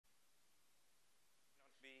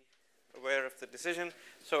aware of the decision.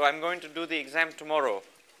 So I'm going to do the exam tomorrow.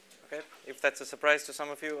 Okay, if that's a surprise to some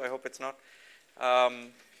of you, I hope it's not.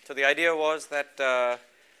 So the idea was that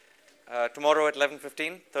tomorrow at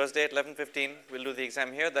 11:15, Thursday at 11:15, we'll do the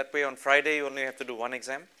exam here. That way on Friday you only have to do one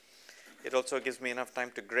exam. It also gives me enough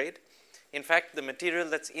time to grade. In fact, the material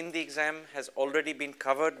that's in the exam has already been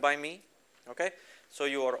covered by me. Okay, so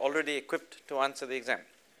you are already equipped to answer the exam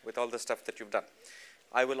with all the stuff that you've done.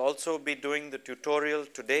 I will also be doing the tutorial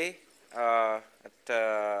today at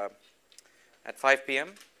 5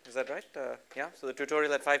 p.m. Is that right? Yeah, so the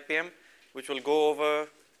tutorial at 5 p.m. which will go over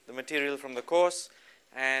the material from the course,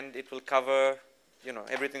 and it will cover, you know,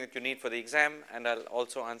 everything that you need for the exam, and I'll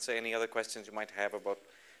also answer any other questions you might have about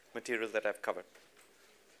material that I've covered.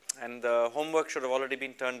 And the homework should have already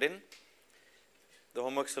been turned in. The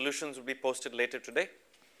homework solutions will be posted later today,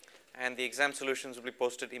 and the exam solutions will be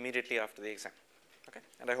posted immediately after the exam. Okay,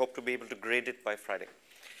 and I hope to be able to grade it by Friday.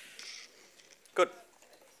 Good.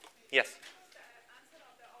 Yes.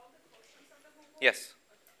 Yes.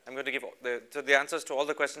 I'm going to give the answers to all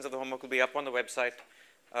the questions of the homework will be up on the website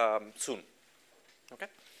soon. Okay.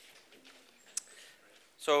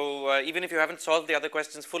 So even if you haven't solved the other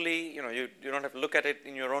questions fully, you know, you don't have to look at it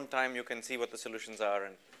in your own time. You can see what the solutions are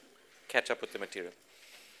and catch up with the material.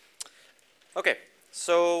 Okay.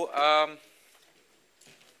 So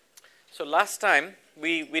so last time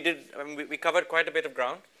we covered quite a bit of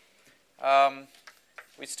ground.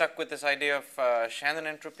 We stuck with this idea of Shannon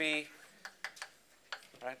entropy,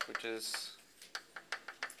 right, which is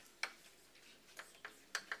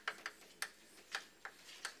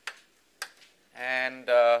and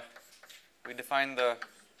we defined the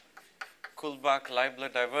Kullback-Leibler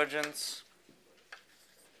divergence.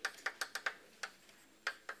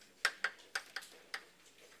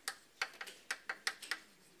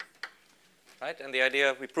 Right, and the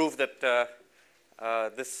idea, we proved that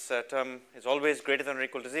this term is always greater than or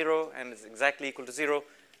equal to 0 and is exactly equal to 0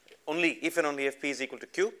 only if and only if P is equal to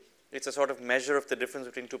Q. It's a sort of measure of the difference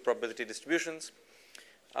between two probability distributions.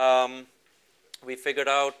 We figured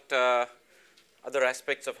out other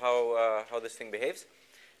aspects of how this thing behaves,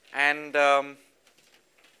 and then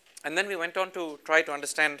we went on to try to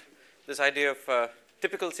understand this idea of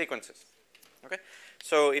typical sequences. Okay,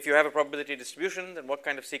 so if you have a probability distribution, then what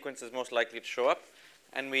kind of sequence is most likely to show up?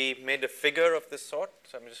 And we made a figure of this sort.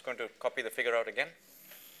 So I'm just going to copy the figure out again.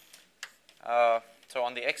 So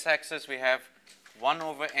on the x-axis we have 1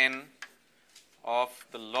 over n of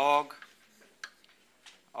the log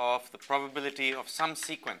of the probability of some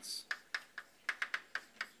sequence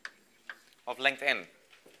of length n.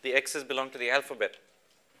 The x's belong to the alphabet,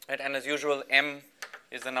 right? And as usual, m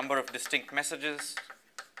is the number of distinct messages.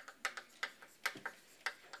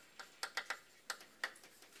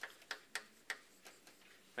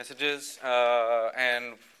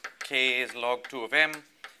 And k is log 2 of m,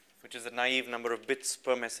 which is the naive number of bits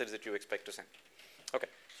per message that you expect to send. Okay,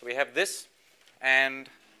 so we have this, and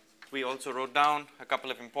we also wrote down a couple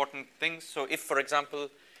of important things. So if, for example,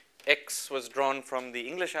 x was drawn from the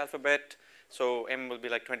English alphabet, so m will be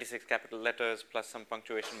like 26 capital letters plus some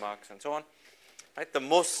punctuation marks and so on. Right?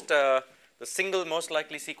 The single most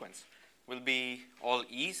likely sequence will be all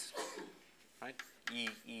e's, right? E,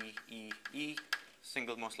 E, E, E,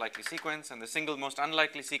 single most likely sequence, and the single most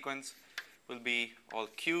unlikely sequence will be all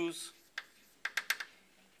q's.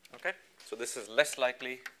 Okay, so this is less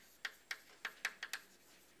likely,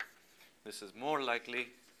 this is more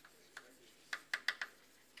likely.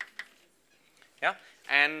 Yeah,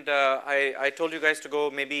 and I told you guys to go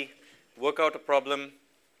maybe work out a problem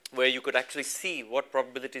where you could actually see what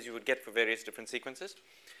probabilities you would get for various different sequences.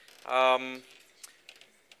 So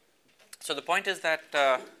the point is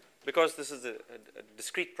that because this is a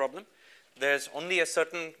discrete problem, there's only a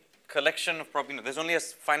certain collection of there's only a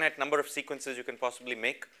finite number of sequences you can possibly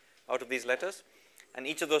make out of these letters, and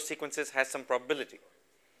each of those sequences has some probability.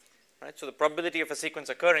 Right? So the probability of a sequence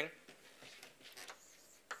occurring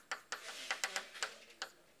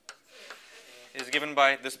is given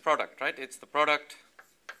by this product, right? It's the product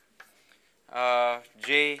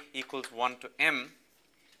j equals 1 to m,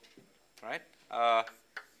 right?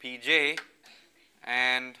 Pj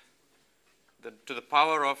and to the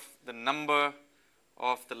power of the number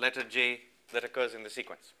of the letter j that occurs in the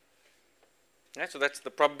sequence. Right? So that's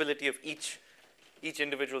the probability of each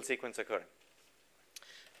individual sequence occurring.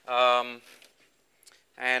 For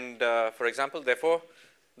example, therefore,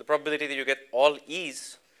 the probability that you get all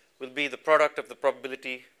e's will be the product of the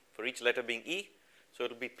probability for each letter being e. So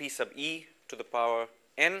it will be p sub e to the power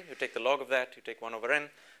n. You take the log of that, you take 1 over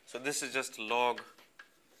n. So this is just log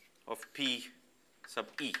of p sub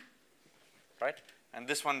e, right? And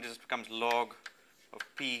this one just becomes log of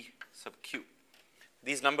P sub q.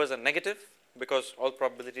 These numbers are negative because all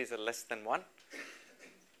probabilities are less than 1.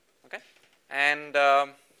 Okay? And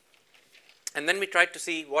then we tried to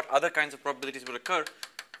see what other kinds of probabilities will occur,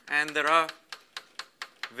 and there are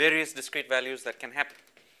various discrete values that can happen.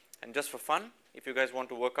 And just for fun, if you guys want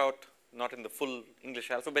to work out, not in the full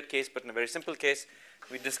English alphabet case, but in a very simple case,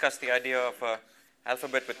 we discussed the idea of an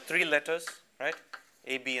alphabet with 3 letters, right?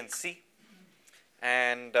 A, B, and C.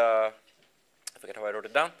 And I forget how I wrote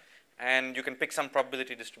it down. And you can pick some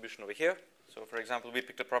probability distribution over here. So for example, we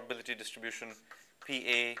picked a probability distribution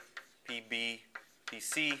PA, PB,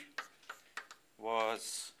 PC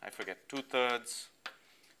was, I forget, 2/3,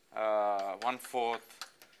 1/4,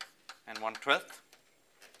 and 1/12,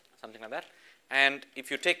 something like that. And if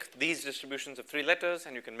you take these distributions of 3 letters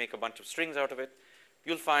and you can make a bunch of strings out of it,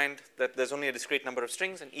 you'll find that there's only a discrete number of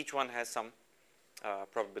strings and each one has some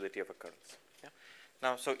probability of occurrence. Yeah?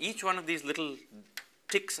 Now, so each one of these little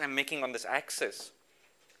ticks I'm making on this axis,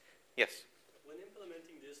 yes? When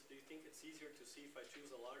implementing this, do you think it's easier to see if I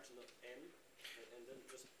choose a large n and then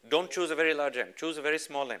just... Don't choose a very large n, choose a very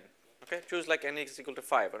small n. Okay? Choose like n is equal to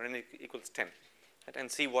 5 or n equals 10, right?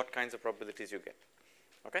 And see what kinds of probabilities you get.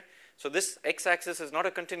 Okay? So this x-axis is not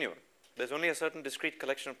a continuum. There's only a certain discrete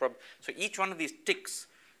collection of so each one of these ticks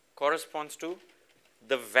corresponds to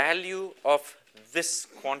the value of this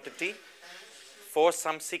quantity for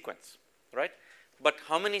some sequence, right? But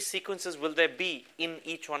how many sequences will there be in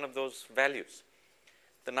each one of those values?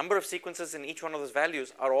 The number of sequences in each one of those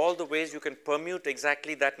values are all the ways you can permute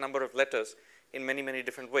exactly that number of letters in many, many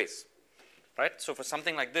different ways, right? So for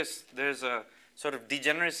something like this, there's a sort of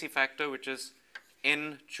degeneracy factor, which is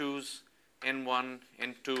n choose n1,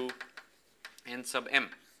 n2, n sub m,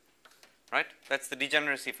 right? That's the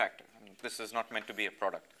degeneracy factor. I mean, this is not meant to be a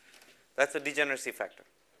product. That's the degeneracy factor,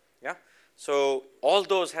 yeah? So all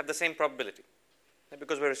those have the same probability,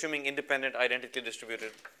 because we're assuming independent, identically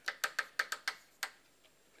distributed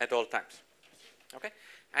at all times, okay?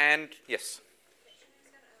 And yes?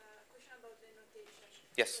 Question about the notation.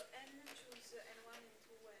 Yes. So n choose n1 and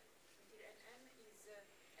 2 until nm is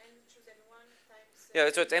n choose n1 times... Yeah,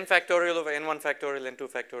 so it's n factorial over n1 factorial, n2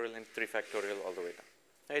 factorial, n3 factorial all the way down.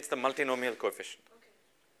 It's the multinomial coefficient. Okay.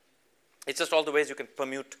 It's just all the ways you can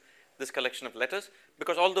permute this collection of letters,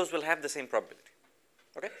 because all those will have the same probability,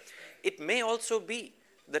 okay? It may also be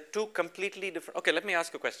that 2 completely different, okay, let me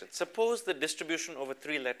ask a question. Suppose the distribution over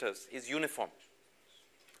 3 letters is uniform.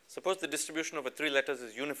 Suppose the distribution over 3 letters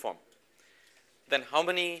is uniform. Then how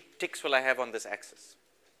many ticks will I have on this axis?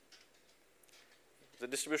 If the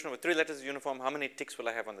distribution over 3 letters is uniform, how many ticks will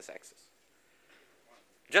I have on this axis?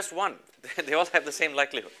 Just 1. They all have the same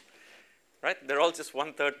likelihood, right? They're all just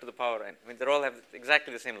 1/3 to the power n. I mean, they all have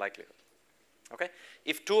exactly the same likelihood, okay?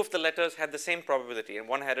 If 2 of the letters had the same probability and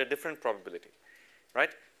one had a different probability, right,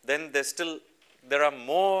 then there are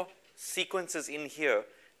more sequences in here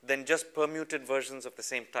than just permuted versions of the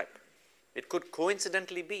same type. It could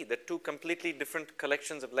coincidentally be that 2 completely different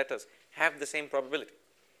collections of letters have the same probability.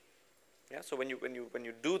 Yeah, so when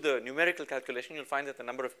you do the numerical calculation, you'll find that the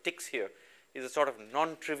number of ticks here is a sort of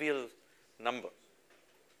non-trivial number.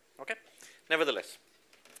 Okay? Nevertheless,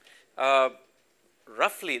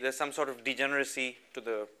 roughly there's some sort of degeneracy to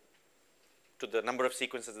the number of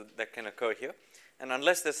sequences that can occur here. And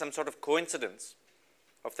unless there's some sort of coincidence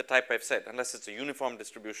of the type I've said, unless it's a uniform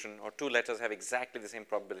distribution or 2 letters have exactly the same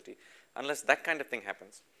probability, unless that kind of thing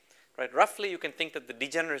happens, right, roughly you can think that the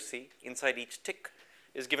degeneracy inside each tick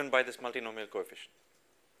is given by this multinomial coefficient,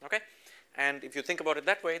 okay? And if you think about it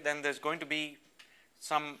that way, then there's going to be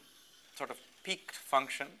some sort of peaked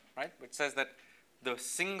function, right, which says that the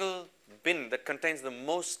single bin that contains the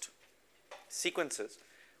most sequences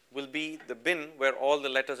will be the bin where all the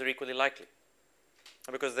letters are equally likely,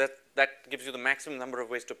 because that gives you the maximum number of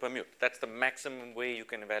ways to permute. That's the maximum way you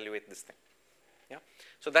can evaluate this thing. Yeah?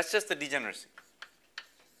 So that's just the degeneracy.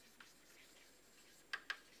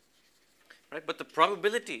 Right? But the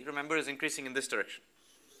probability, remember, is increasing in this direction.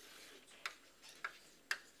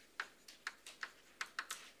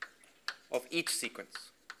 Of each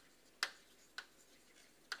sequence.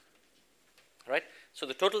 Right? So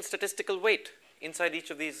the total statistical weight inside each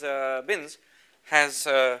of these bins has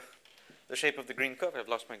the shape of the green curve. I've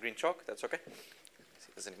lost my green chalk. That's okay. Let's see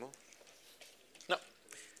if there's any more. No.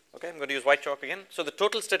 Okay, I'm going to use white chalk again. So the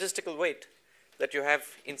total statistical weight that you have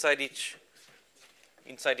inside each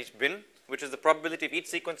bin, which is the probability of each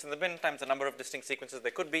sequence in the bin times the number of distinct sequences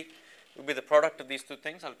there could be, will be the product of these 2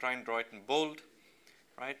 things. I'll try and draw it in bold.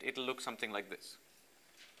 Right? It'll look something like this.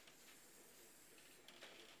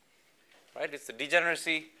 Right? It's the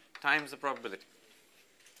degeneracy times the probability.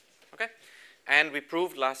 Okay? And we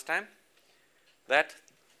proved last time that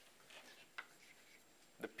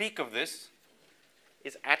the peak of this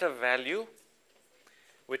is at a value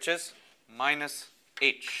which is minus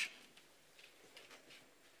h.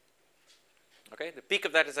 Okay, the peak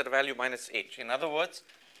of that is at a value minus h. In other words,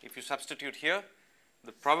 if you substitute here,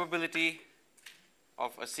 the probability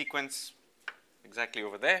of a sequence exactly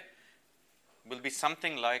over there will be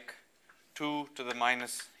something like 2 to the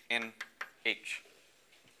minus n h.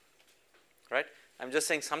 Right? I'm just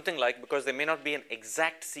saying something like, because there may not be an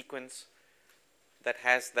exact sequence that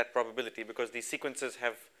has that probability, because these sequences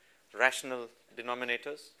have rational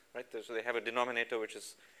denominators, right? So they have a denominator which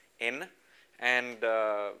is n, and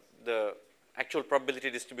the actual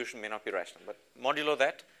probability distribution may not be rational, but modulo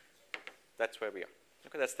that, that's where we are.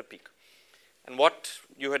 Okay, that's the peak. And what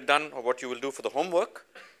you had done, or what you will do for the homework,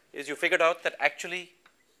 is you figured out that actually,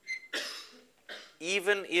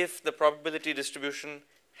 even if the probability distribution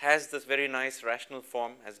has this very nice rational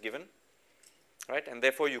form as given, right, and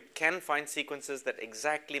therefore you can find sequences that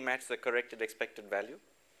exactly match the corrected expected value,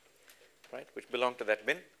 right, which belong to that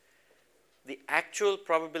bin. The actual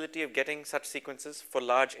probability of getting such sequences for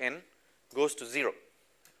large n goes to 0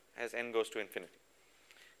 as n goes to infinity.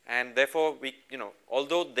 And therefore, we,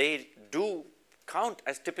 although they do count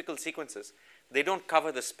as typical sequences, they don't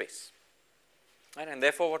cover the space. Right? And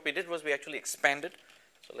therefore, what we did was we actually expanded.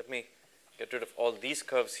 So let me get rid of all these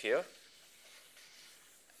curves here.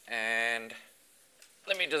 And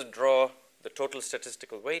let me just draw the total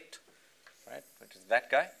statistical weight, right, which is that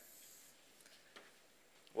guy.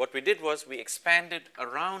 What we did was we expanded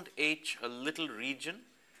around h a little region,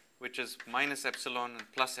 which is minus epsilon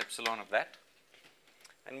and plus epsilon of that.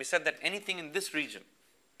 And we said that anything in this region,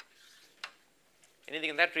 anything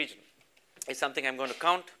in that region is something I'm going to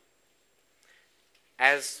count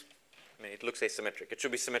as, it looks asymmetric. It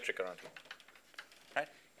should be symmetric around here. Right?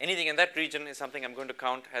 Anything in that region is something I'm going to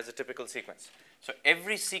count as a typical sequence. So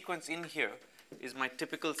every sequence in here is my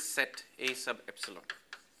typical set A sub epsilon.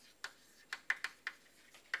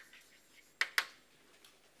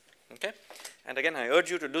 Okay? And again, I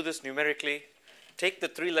urge you to do this numerically. Take the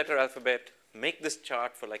 3-letter alphabet, make this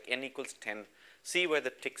chart for like n equals 10, see where the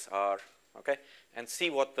ticks are, okay, and see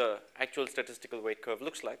what the actual statistical weight curve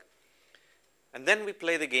looks like. And then we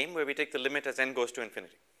play the game where we take the limit as n goes to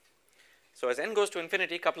infinity. So as n goes to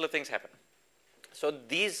infinity, a couple of things happen. So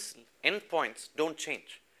these endpoints don't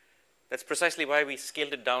change. That's precisely why we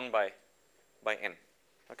scaled it down by n.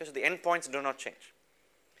 Okay, so the endpoints do not change.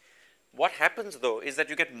 What happens though is that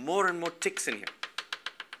you get more and more ticks in here,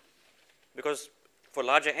 because for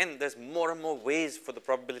larger n, there's more and more ways for the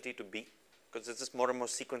probability to be, because there's just more and more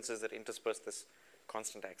sequences that intersperse this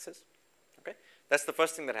constant axis. Okay, that's the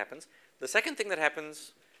first thing that happens. The second thing that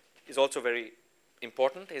happens is also very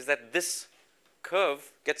important, is that this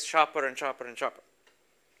curve gets sharper and sharper and sharper.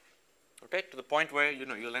 Okay, to the point where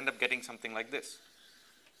you'll end up getting something like this.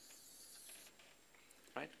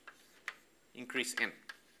 Right? Increase n.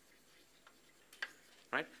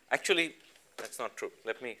 Right? Actually, that's not true.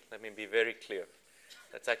 Let me be very clear.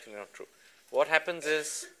 That's actually not true. What happens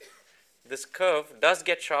is this curve does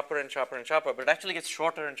get sharper and sharper and sharper, but it actually gets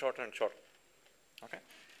shorter and shorter and shorter. Okay?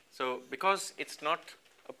 So because it's not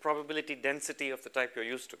a probability density of the type you're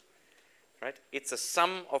used to, right? It's a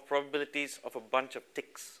sum of probabilities of a bunch of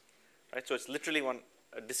ticks, right? So it's literally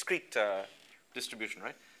a discrete distribution,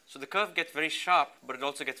 right? So the curve gets very sharp, but it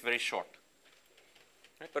also gets very short.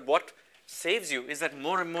 Right? But what saves you is that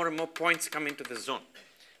more and more and more points come into this zone.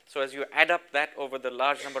 So as you add up that over the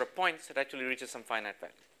large number of points, it actually reaches some finite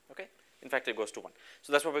value. Okay? In fact, it goes to 1.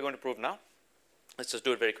 So that's what we're going to prove now. Let's just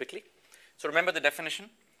do it very quickly. So remember the definition.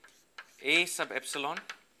 A sub epsilon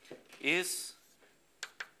is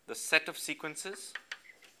the set of sequences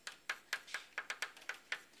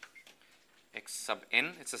x sub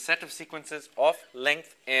n. It's a set of sequences of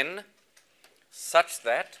length n such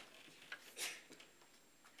that,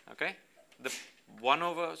 okay, the 1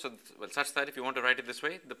 over, so well, such that if you want to write it this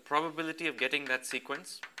way, the probability of getting that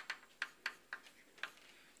sequence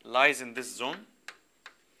lies in this zone.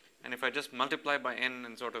 And if I just multiply by n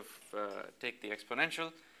and sort of take the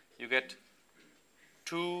exponential, you get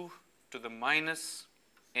 2 to the minus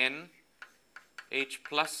n h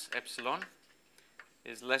plus epsilon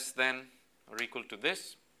is less than or equal to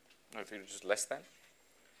this, or if you just less than,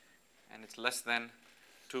 and it's less than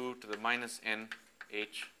 2 to the minus n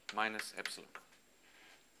h minus epsilon.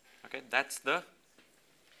 Okay, that's the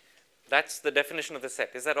definition of the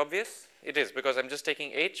set. Is that obvious? It is, because I'm just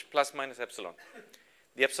taking h plus minus epsilon.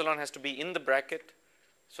 The epsilon has to be in the bracket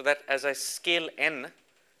so that as I scale n,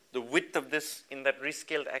 the width of this in that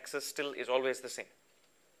rescaled axis still is always the same.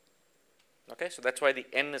 Okay, so that's why the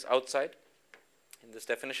n is outside in this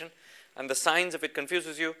definition. And the signs, if it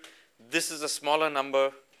confuses you, this is a smaller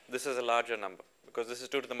number, this is a larger number, because this is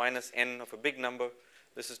 2 to the minus n of a big number,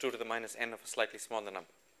 this is 2 to the minus n of a slightly smaller number.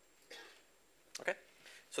 Okay?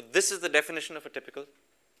 So this is the definition of a typical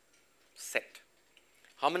set.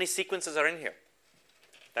 How many sequences are in here?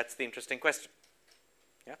 That's the interesting question.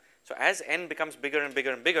 Yeah? So as n becomes bigger and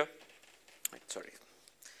bigger and bigger, sorry.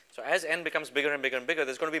 So as n becomes bigger and bigger and bigger,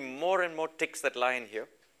 there's going to be more and more ticks that lie in here.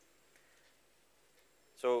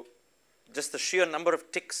 So just the sheer number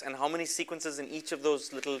of ticks and how many sequences in each of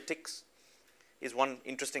those little ticks is one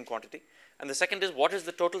interesting quantity. And the second is, what is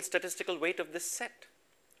the total statistical weight of this set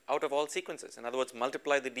out of all sequences? In other words,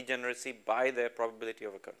 multiply the degeneracy by their probability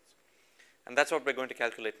of occurrence. And that's what we're going to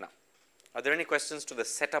calculate now. Are there any questions to the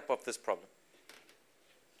setup of this problem?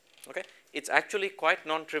 Okay, it's actually quite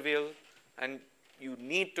non-trivial, and you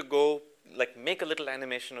need to go like make a little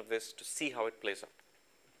animation of this to see how it plays out.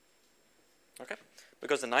 Okay,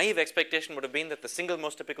 because the naive expectation would have been that the single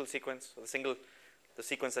most typical sequence, or the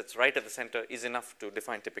sequence that's right at the center, is enough to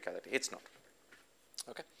define typicality. It's not.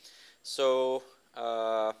 Okay, so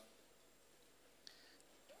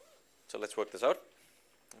so let's work this out.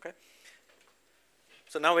 Okay,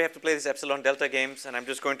 so now we have to play these epsilon delta games, and I'm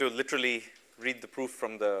just going to literally read the proof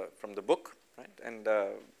from the book, right? And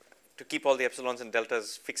to keep all the epsilons and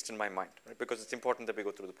deltas fixed in my mind, right? Because it's important that we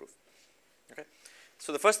go through the proof. Okay,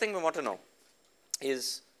 so the first thing we want to know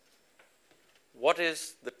is, what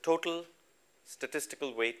is the total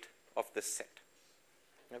statistical weight of this set?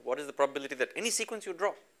 Right? What is the probability that any sequence you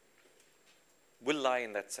draw will lie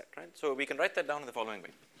in that set, right? So we can write that down in the following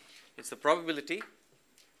way. It's the probability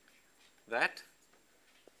that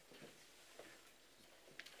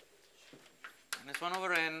minus 1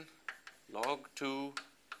 over n log 2,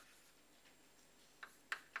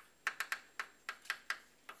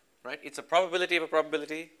 right? It's a probability of a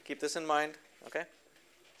probability. Keep this in mind, okay?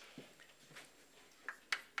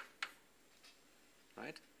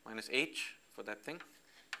 Right? Minus h for that thing.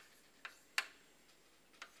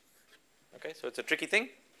 Okay, so it's a tricky thing.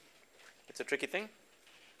 It's a tricky thing.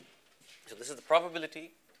 So this is the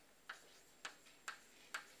probability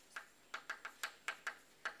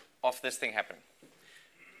of this thing happening.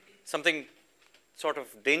 Something sort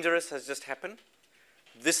of dangerous has just happened.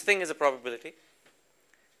 This thing is a probability,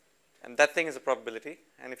 and that thing is a probability.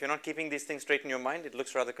 And if you're not keeping these things straight in your mind, it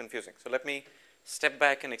looks rather confusing. So let me step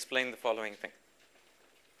back and explain the following thing.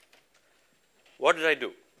 What did I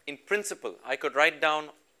do? In principle, I could write down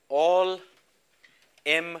all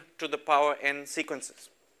m to the power n sequences.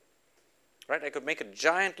 Right? I could make a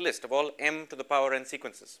giant list of all m to the power n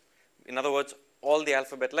sequences. In other words, all the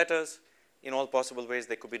alphabet letters in all possible ways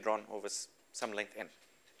they could be drawn over some length n.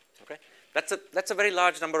 Okay, that's a very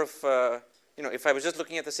large number of if I was just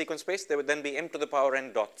looking at the sequence space, there would then be m to the power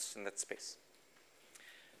n dots in that space.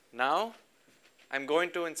 Now I'm going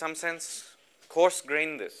to, in some sense, coarse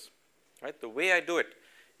grain this. Right? The way I do it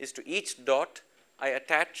is, to each dot I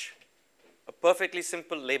attach a perfectly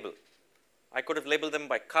simple label. I could have labeled them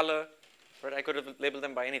by color, right? I could have labeled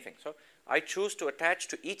them by anything. So I choose to attach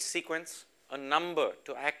to each sequence a number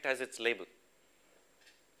to act as its label.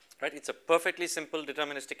 Right? It's a perfectly simple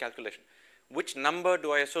deterministic calculation. Which number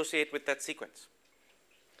do I associate with that sequence?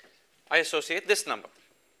 I associate this number.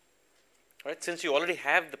 Right? Since you already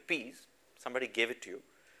have the p's, somebody gave it to you.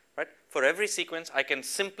 Right? For every sequence, I can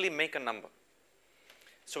simply make a number.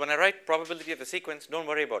 So when I write probability of the sequence, don't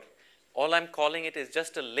worry about it. All I'm calling it is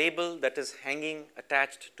just a label that is hanging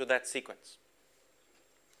attached to that sequence.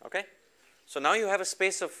 Okay? So now you have a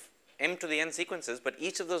space of m to the n sequences, but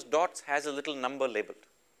each of those dots has a little number labeled.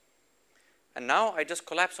 And now I just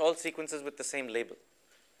collapse all sequences with the same label.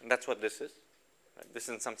 And that's what this is. Right? This is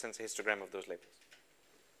in some sense a histogram of those labels.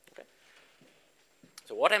 Okay?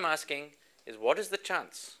 So what I'm asking is, what is the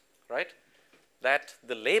chance, right, that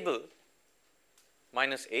the label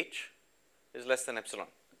minus h is less than epsilon?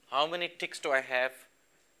 How many ticks do I have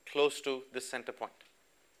close to this center point?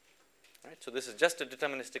 Right? So this is just a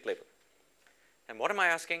deterministic label. And what am I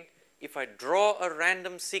asking? If I draw a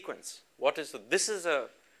random sequence, what is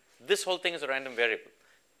this whole thing is a random variable.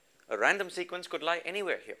 A random sequence could lie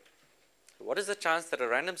anywhere here. So what is the chance that a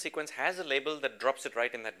random sequence has a label that drops it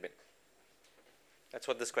right in that bin? That's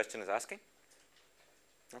what this question is asking.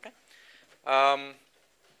 Okay,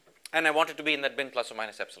 and I want it to be in that bin plus or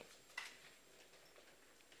minus epsilon.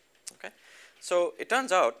 Okay, so it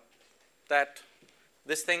turns out that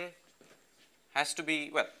this thing has to be,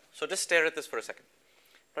 well, so just stare at this for a second.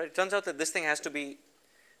 Right, it turns out that this thing has to be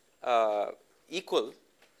equal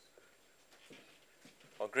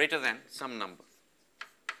or greater than some number.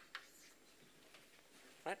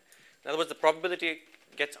 Right? In other words, the probability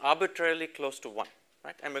gets arbitrarily close to 1,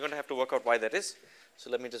 right? And we're going to have to work out why that is. So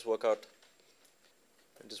let me just work out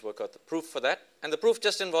the proof for that. And the proof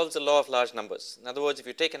just involves the law of large numbers. In other words, if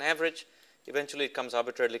you take an average, eventually it comes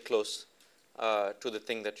arbitrarily close to the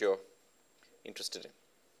thing that you're interested in.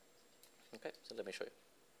 Okay, so let me show you.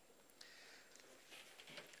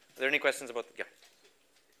 Are there any questions about, yeah?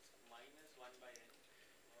 Minus 1 by n.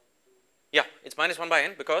 Yeah, it's minus 1 by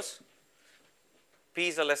n because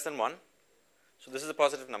p's are less than 1. So this is a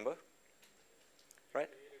positive number, right?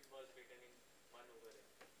 Here it was written in 1 over n.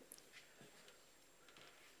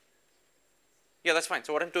 Yeah, that's fine.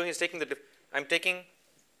 So what I'm doing is I'm taking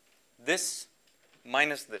this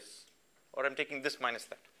minus this, or I'm taking this minus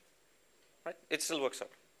that, right? It still works out.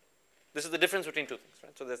 This is the difference between two things,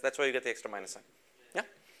 right? So that's why you get the extra minus sign. Yeah?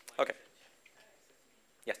 Okay.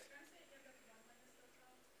 Yes.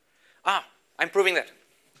 I'm proving that.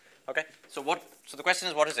 Okay. So the question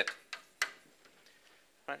is, what is it?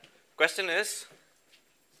 Right. The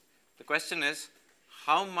question is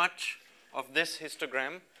how much of this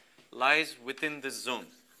histogram lies within this zone?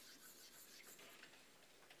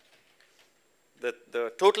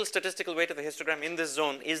 The total statistical weight of the histogram in this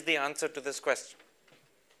zone is the answer to this question.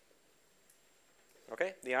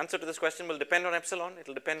 Okay? The answer to this question will depend on epsilon, it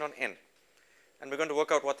will depend on n. And we're going to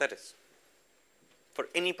work out what that is for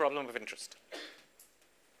any problem of interest.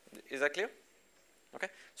 Is that clear? Okay?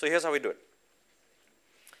 So here's how we do it.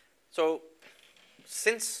 So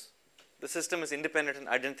since the system is independent and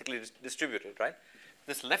identically distributed, right?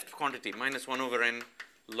 This left quantity, minus 1 over n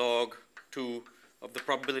log 2 of the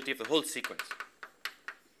probability of the whole sequence,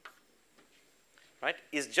 right,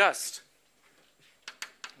 is just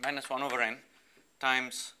minus 1 over n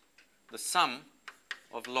times the sum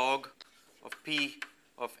of log of p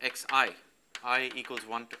of xi, I equals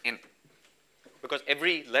 1 to n, because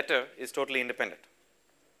every letter is totally independent.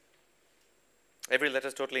 Every letter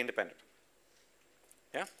is totally independent.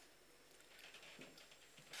 Yeah?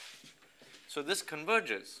 So this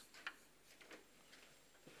converges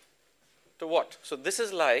to what? So this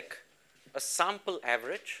is like a sample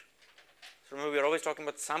average. So remember, we are always talking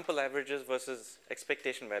about sample averages versus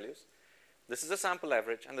expectation values. This is a sample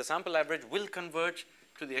average, and the sample average will converge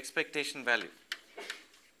to the expectation value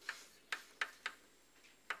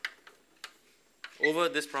over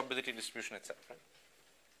this probability distribution itself. Right?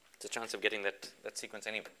 It's a chance of getting that sequence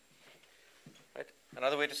anyway. Right?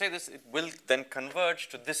 Another way to say this, it will then converge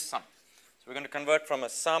to this sum. So we're going to convert from a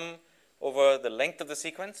sum over the length of the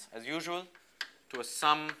sequence, as usual, to a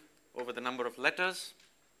sum over the number of letters,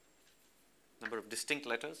 number of distinct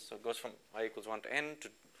letters. So it goes from I equals 1 to n to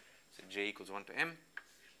say j equals 1 to m,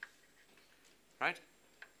 right?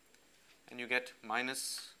 And you get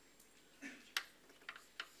minus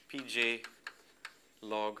pj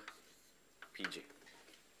log pj.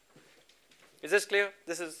 Is this clear?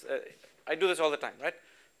 This is, I do this all the time, right?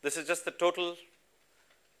 This is just the total,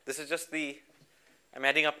 this is just the, I'm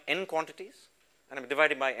adding up n quantities and I'm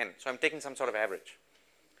dividing by n. So I'm taking some sort of average.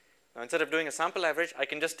 Now instead of doing a sample average, I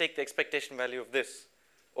can just take the expectation value of this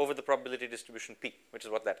over the probability distribution p, which is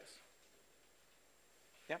what that is.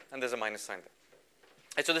 Yeah, and there's a minus sign there.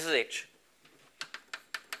 And so this is h.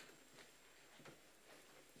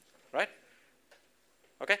 Right?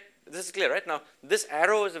 Okay, this is clear, right? Now this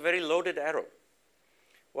arrow is a very loaded arrow.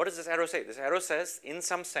 What does this arrow say? This arrow says, in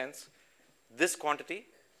some sense, this quantity,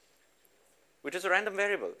 which is a random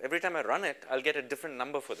variable, every time I run it, I'll get a different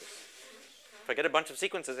number for this. If I get a bunch of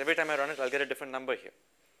sequences, every time I run it, I'll get a different number here.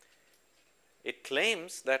 It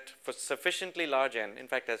claims that for sufficiently large n, in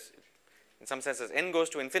fact, as in some sense, as n goes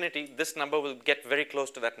to infinity, this number will get very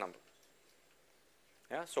close to that number.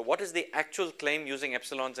 Yeah? So what is the actual claim using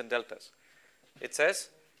epsilons and deltas? It says,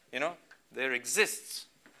 you know, there exists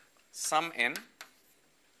some n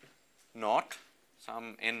naught,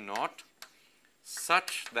 some n naught,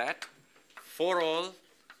 such that for all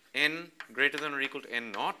n greater than or equal to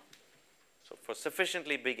n naught, so for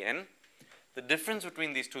sufficiently big n, the difference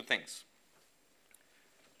between these two things,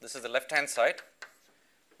 this is the left hand side,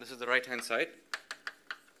 this is the right hand side,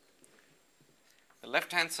 the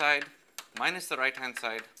left hand side minus the right hand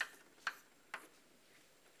side,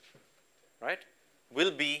 right,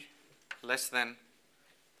 will be less than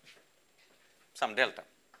some delta.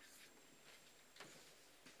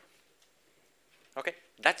 Okay,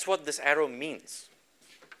 that's what this arrow means.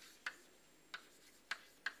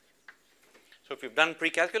 So if you've done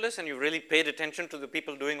pre-calculus and you've really paid attention to the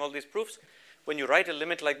people doing all these proofs, when you write a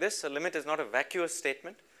limit like this, a limit is not a vacuous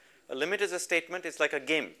statement. A limit is a statement, it's like a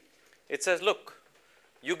game. It says, look,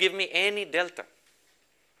 you give me any delta.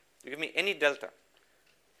 You give me any delta.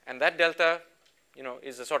 And that delta, you know,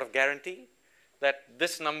 is a sort of guarantee that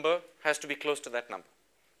this number has to be close to that number.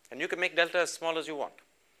 And you can make delta as small as you want.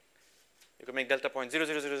 You can make delta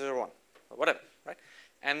 0.00001 or whatever, right?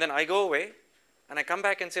 And then I go away and I come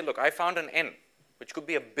back and say, look, I found an n, which could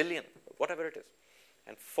be 1 billion, whatever it is.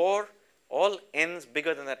 And for all n's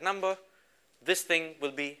bigger than that number, this thing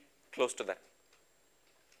will be close to that.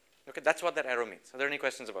 Okay, that's what that arrow means. Are there any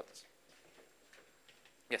questions about this?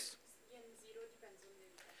 Yes?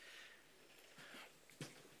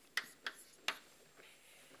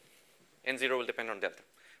 N0 depends on delta. N0 will depend on delta.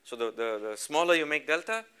 So the smaller you make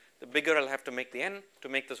delta, the bigger I'll have to make the n to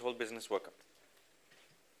make this whole business work out.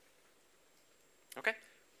 Okay?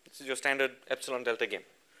 This is your standard epsilon delta game.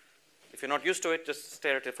 If you're not used to it, just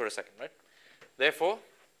stare at it for a second, right? Therefore,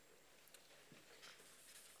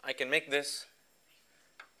 I can make this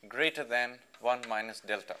greater than 1 minus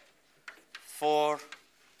delta for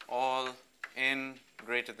all n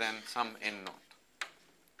greater than some n naught,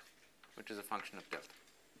 which is a function of delta.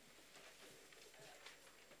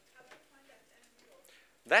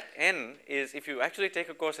 That n is, if you actually take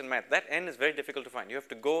a course in math, that n is very difficult to find. You have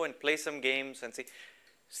to go and play some games and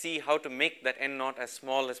see how to make that n naught as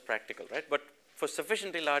small as practical, right? But for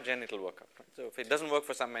sufficiently large n, it will work out. Right? So if it doesn't work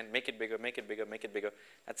for some n, make it bigger, make it bigger, make it bigger.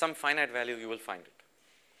 At some finite value, you will find it.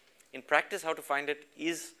 In practice, how to find it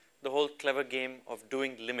is the whole clever game of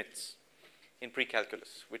doing limits in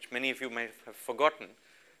pre-calculus, which many of you may have forgotten.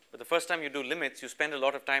 But the first time you do limits, you spend a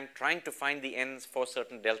lot of time trying to find the n's for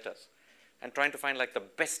certain deltas and trying to find like the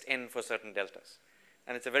best n for certain deltas.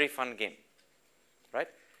 And it's a very fun game, right?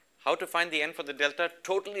 How to find the n for the delta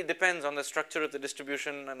totally depends on the structure of the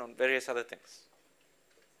distribution and on various other things.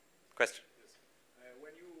 Question? Yes.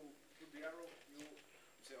 When you put the arrow, you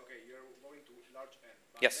say, okay, you're going to large n.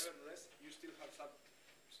 But Yes. nevertheless, you still have some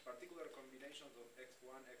particular combinations of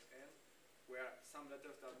x1, xn, where some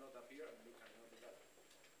letters does not appear, and you cannot do that.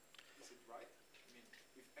 Is it right? I mean,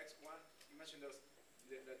 if x1, imagine there's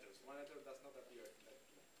letters. One letter does not appear in that.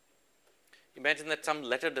 Imagine that some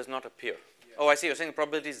letter does not appear. Yes. Oh, I see. You're saying the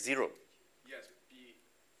probability is 0. Yes.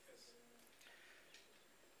 Yes.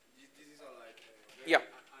 This is all like very Yeah.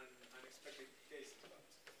 Unexpected cases.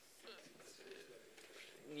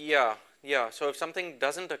 Yeah. So if something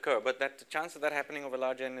doesn't occur, but that the chance of that happening over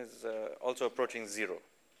large n is also approaching 0.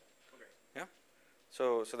 Okay. Yeah.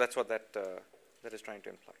 So that's what that that is trying to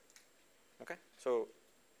imply. Okay. So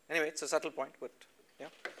anyway, it's a subtle point, but yeah.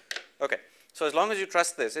 Okay. So as long as you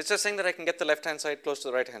trust this, it's just saying that I can get the left-hand side close to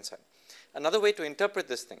the right-hand side. Another way to interpret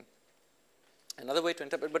this thing,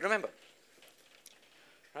 but remember,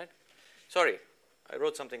 right? Sorry, I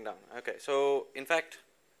wrote something down. Okay, so in fact,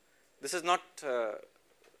 this is not,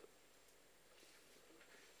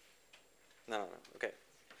 no, okay.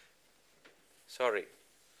 Sorry,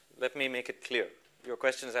 let me make it clear. Your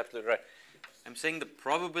question is absolutely right. I'm saying the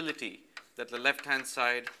probability that the left-hand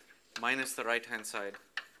side minus the right-hand side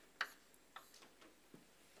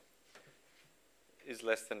is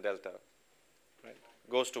less than delta, right?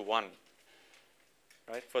 Goes to 1,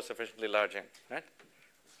 right, for sufficiently large n, right?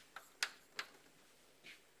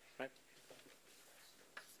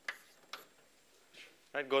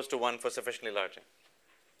 Right, goes to 1 for sufficiently large n.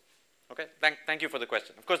 Okay, thank you for the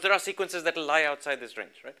question. Of course, there are sequences that will lie outside this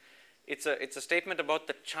range, right? It's a statement about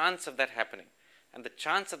the chance of that happening, and the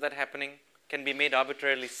chance of that happening can be made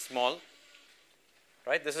arbitrarily small,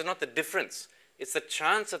 right? This is not the difference. It's the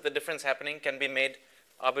chance of the difference happening can be made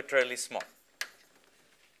arbitrarily small.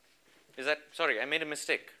 Is that, sorry, I made a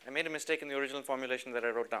mistake. I made a mistake in the original formulation that I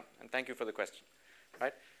wrote down, and thank you for the question,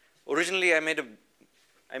 right? Originally, I made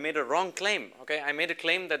a wrong claim, okay? I made a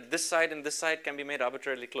claim that this side and this side can be made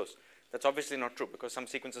arbitrarily close. That's obviously not true because some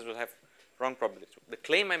sequences will have wrong probabilities. The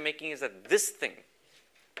claim I'm making is that this thing,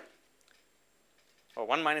 or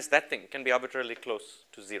 1 minus that thing, can be arbitrarily close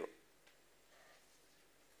to 0.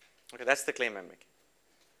 Okay, that's the claim I'm making.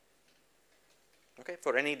 Okay,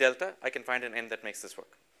 for any delta, I can find an n that makes this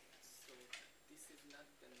work. So this is not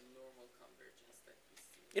the normal convergence that we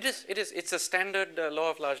see. It is. It's a standard law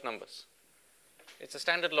of large numbers. It's a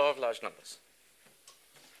standard law of large numbers.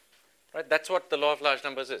 Right, that's what the law of large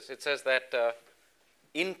numbers is. It says that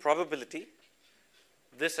in probability,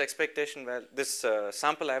 this expectation value, this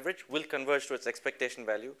sample average will converge to its expectation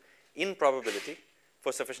value in probability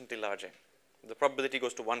for sufficiently large n. The probability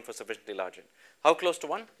goes to 1 for sufficiently large n. How close to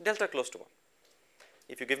 1? Delta close to 1.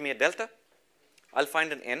 If you give me a delta, I'll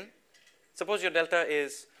find an n. Suppose your delta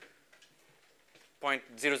is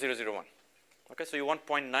 0.0001. Okay, so you want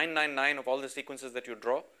 0.999 of all the sequences that you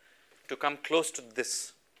draw to come close to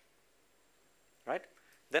this, right?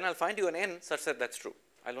 Then I'll find you an n such that that's true.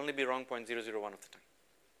 I'll only be wrong 0.001 of the time.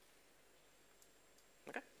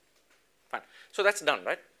 Okay, fine. So that's done,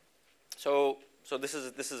 right? So this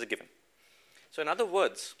is a given. So in other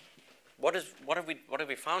words, what have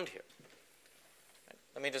we found here?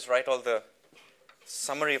 Let me just write all the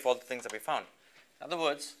summary of all the things that we found. In other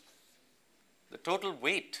words, the total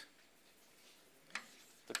weight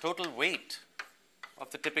of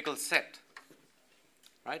the typical set,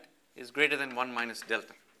 right, is greater than 1 minus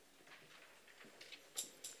delta.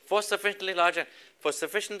 For sufficiently large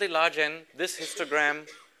n, this histogram,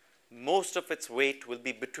 most of its weight will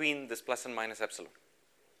be between this plus and minus epsilon.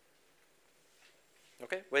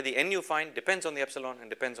 Okay, where the n you find depends on the epsilon and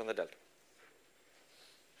depends on the delta.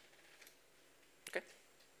 Okay,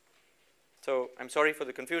 so I'm sorry for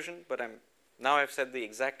the confusion, but now I've said the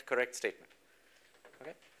exact correct statement.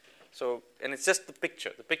 Okay, so and it's just the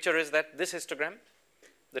picture. The picture is that this histogram,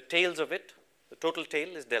 the tails of it, the total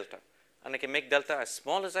tail is delta, and I can make delta as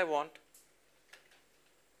small as I want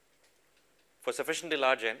for sufficiently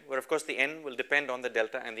large n, where of course the n will depend on the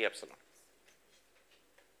delta and the epsilon.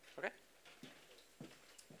 Okay,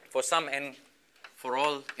 for some n, for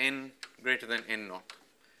all n greater than n naught,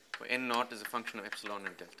 where n naught is a function of epsilon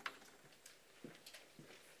and delta.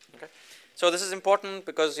 Okay, so this is important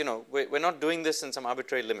because we're not doing this in some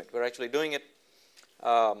arbitrary limit. We're actually doing it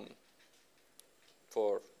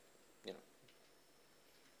for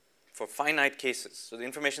for finite cases. So the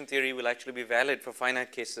information theory will actually be valid for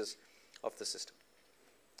finite cases of the system.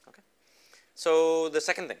 Okay, so the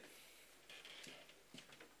second thing.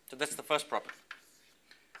 So that's the first property.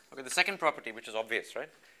 Okay, the second property, which is obvious, right?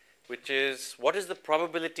 Which is, what is the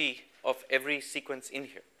probability of every sequence in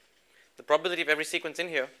here? The probability of every sequence in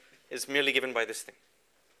here is merely given by this thing,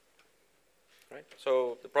 right?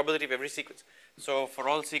 So the probability of every sequence. So for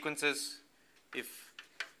all sequences, if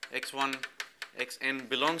x1, xn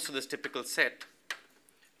belongs to this typical set,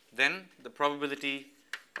 then the probability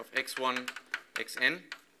of x1, xn,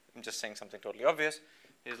 I'm just saying something totally obvious,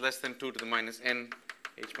 is less than 2 to the minus n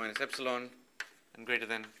h minus epsilon and greater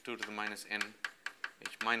than 2 to the minus n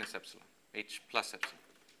h minus epsilon, h plus epsilon.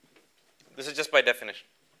 This is just by definition.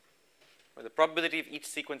 Where the probability of each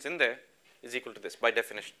sequence in there is equal to this by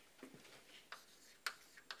definition.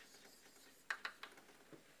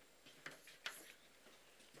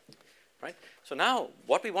 Right? So now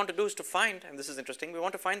what we want to do is to find, and this is interesting, we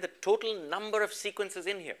want to find the total number of sequences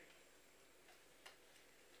in here.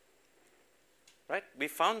 Right? We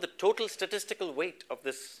found the total statistical weight of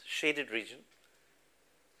this shaded region,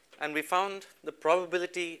 and we found the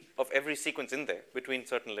probability of every sequence in there between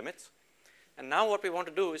certain limits. And now what we want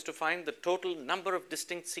to do is to find the total number of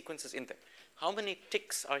distinct sequences in there. How many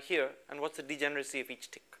ticks are here, and what's the degeneracy of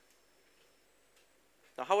each tick?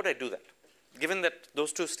 Now how would I do that? Given that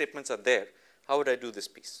those two statements are there, how would I do this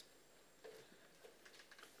piece?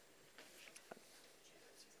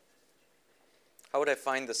 How would I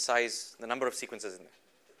find the size, the number of sequences in there?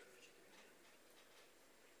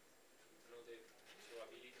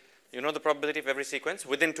 You know the probability of every sequence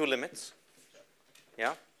within two limits. Yeah?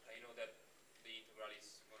 I know that the integral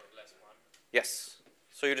is more or less 1. Yes.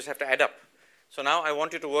 So you just have to add up. So now I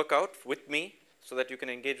want you to work out with me so that you can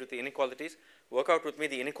engage with the inequalities. Work out with me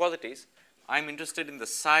the inequalities. I'm interested in the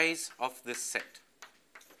size of this set.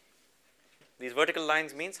 These vertical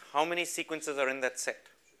lines means how many sequences are in that set.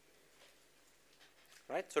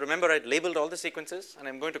 Right? So remember, I labeled all the sequences, and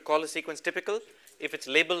I'm going to call a sequence typical if its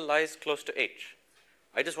label lies close to H.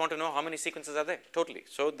 I just want to know how many sequences are there, totally.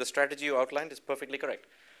 So the strategy you outlined is perfectly correct.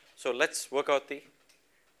 So let's work out the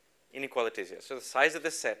inequalities here. So the size of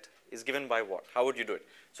this set is given by what? How would you do it?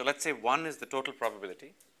 So let's say 1 is the total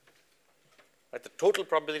probability. Right? The total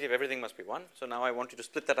probability of everything must be 1. So now I want you to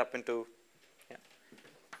split that up into,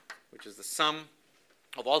 which is the sum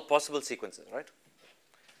of all possible sequences, right?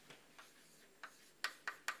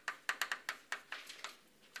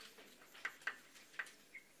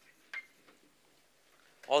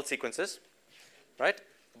 All sequences, right?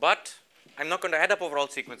 But I'm not going to add up over all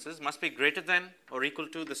sequences. Must be greater than or equal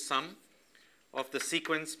to the sum of the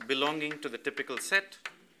sequence belonging to the typical set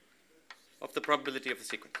of the probability of the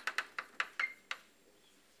sequence.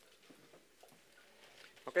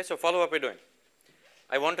 Okay, so follow what we're doing.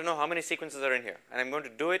 I want to know how many sequences are in here, and I'm going to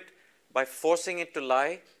do it by forcing it to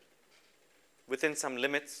lie within some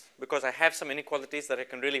limits because I have some inequalities that I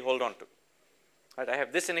can really hold on to. Right? I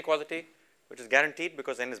have this inequality, which is guaranteed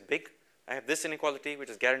because n is big. I have this inequality, which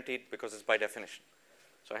is guaranteed because it's by definition.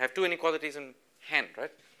 So I have two inequalities in hand,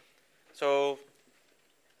 right? So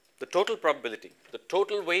the total probability, the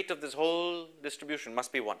total weight of this whole distribution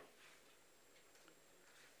must be 1.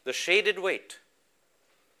 The shaded weight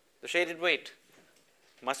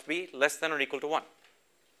must be less than or equal to 1.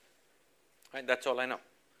 Right? That's all I know.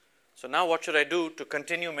 So now what should I do to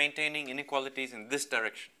continue maintaining inequalities in this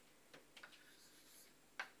direction?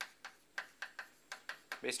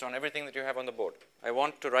 based on everything that you have on the board. I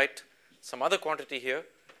want to write some other quantity here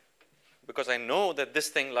because I know that this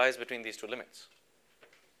thing lies between these two limits.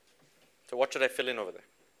 So what should I fill in over there?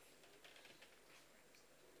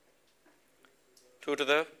 2 to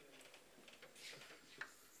the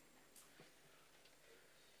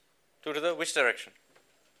which direction?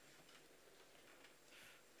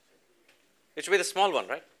 It should be the small one,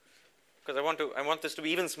 right? Because I want this to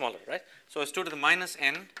be even smaller, right? So it's 2 to the minus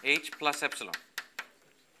n h plus epsilon,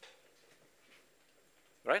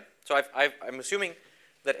 right? So I'm assuming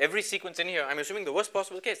that every sequence in here, I'm assuming the worst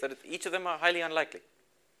possible case, that each of them are highly unlikely,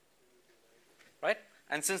 right?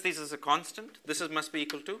 And since this is a constant, this must be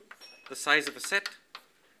equal to the size of a set,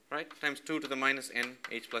 right, times 2 to the minus n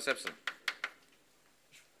h plus epsilon.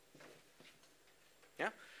 Yeah.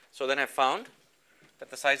 So then I found that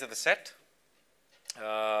the size of the set, if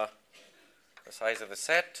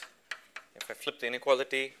I flip the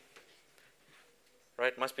inequality,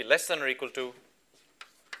 right, must be less than or equal to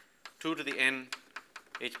 2 to the n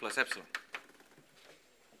h plus epsilon.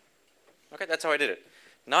 Okay, that's how I did it.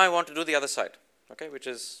 Now I want to do the other side, okay, which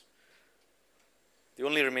is the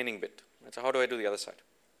only remaining bit. Right, so how do I do the other side?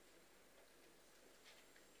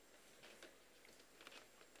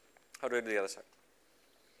 How do I do the other side?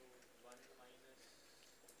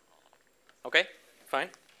 Okay, fine.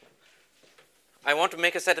 I want to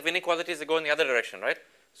make a set of inequalities that go in the other direction, right?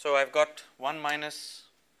 So I've got 1 minus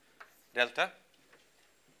delta.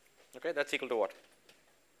 Okay, that's equal to what?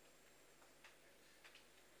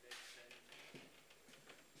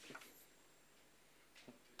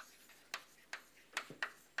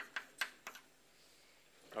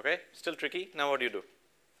 Okay, still tricky. Now what do you do?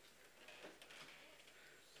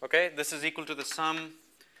 Okay, this is equal to the sum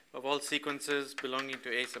of all sequences belonging to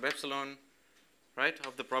A sub epsilon, right,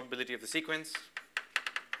 of the probability of the sequence.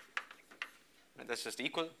 And that's just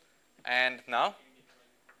equal. And now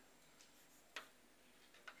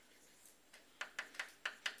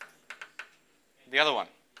the other one,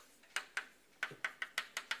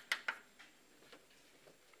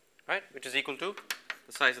 right, which is equal to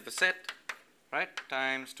the size of the set, right,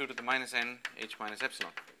 times 2 to the minus n h minus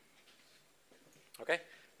epsilon. Okay.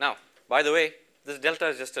 Now, by the way, this delta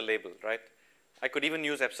is just a label, right? I could even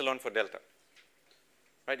use epsilon for delta,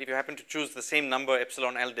 right? If you happen to choose the same number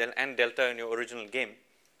epsilon and delta in your original game,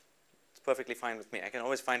 it's perfectly fine with me. I can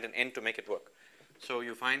always find an n to make it work. So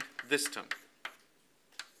you find this term.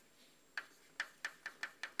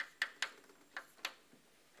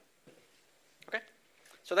 Okay?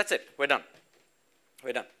 So that's it. We're done.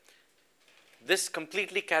 We're done. This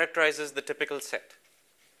completely characterizes the typical set.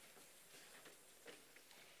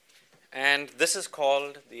 And this is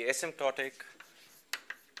called the asymptotic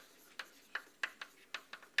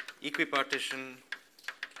equipartition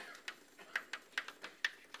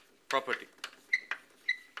property.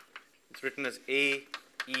 It's written as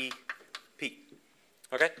AEP.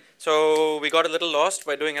 Okay? So we got a little lost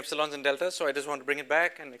by doing epsilons and deltas, so I just want to bring it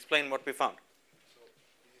back and explain what we found.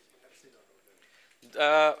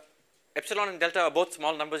 Epsilon and delta are both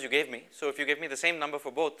small numbers you gave me, so if you give me the same number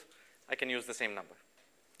for both, I can use the same number.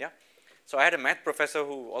 Yeah? So I had a math professor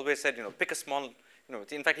who always said, pick a small,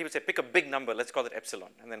 in fact he would say pick a big number, let's call it epsilon,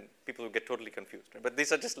 and then people would get totally confused. Right? But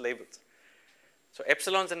these are just labels. So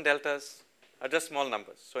epsilons and deltas are just small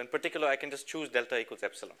numbers. So in particular, I can just choose delta equals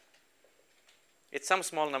epsilon. It's some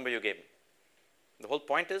small number you gave me. The whole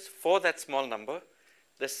point is, for that small number,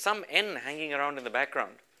 there's some n hanging around in the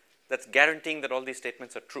background that's guaranteeing that all these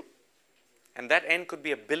statements are true. And that n could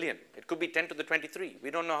be a billion. It could be 10 to the 23.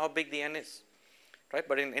 We don't know how big the n is. Right?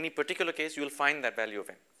 But in any particular case, you will find that value of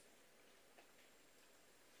n.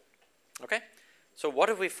 Okay? So what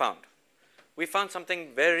have we found? We found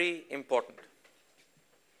something very important.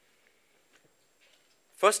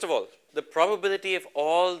 First of all, the probability of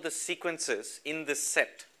all the sequences in this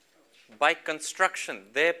set, by construction,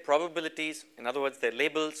 their probabilities, in other words, their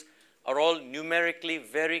labels, are all numerically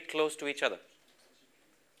very close to each other.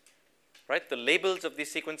 Right? The labels of these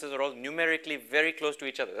sequences are all numerically very close to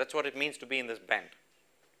each other. That's what it means to be in this band.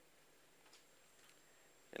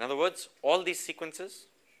 In other words, all these sequences,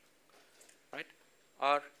 right,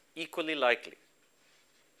 are equally likely.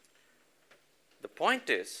 The point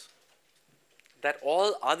is that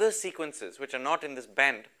all other sequences which are not in this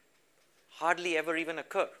band hardly ever even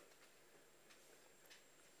occur.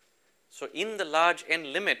 So in the large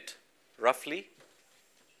n limit, roughly,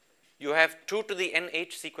 you have 2 to the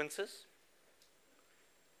nh sequences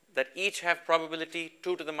that each have probability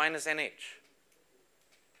 2 to the minus nh.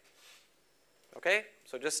 Okay?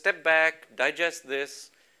 So just step back, digest this.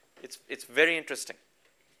 It's very interesting.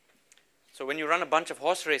 So when you run a bunch of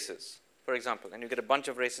horse races, for example, and you get a bunch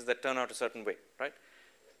of races that turn out a certain way, right?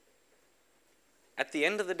 at the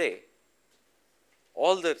end of the day,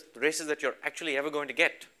 all the races that you're actually ever going to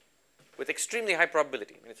get with extremely high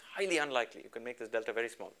probability, I mean, it's highly unlikely, you can make this delta very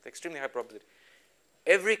small, with extremely high probability,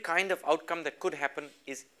 every kind of outcome that could happen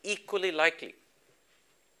is equally likely.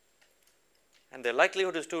 And their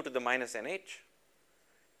likelihood is 2 to the minus nh,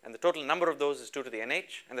 and the total number of those is 2 to the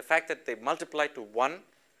nh, and the fact that they multiply to 1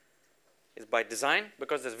 is by design,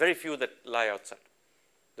 because there's very few that lie outside.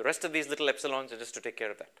 The rest of these little epsilons are just to take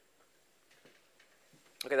care of that.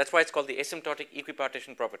 Okay, that's why it's called the asymptotic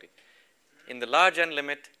equipartition property. In the large n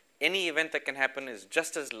limit, any event that can happen is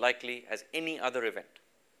just as likely as any other event,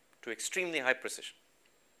 to extremely high precision.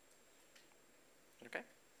 Okay?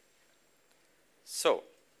 So,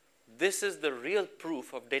 this is the real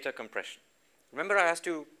proof of data compression. Remember I asked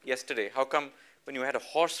you yesterday, how come when you had a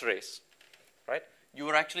horse race, right, you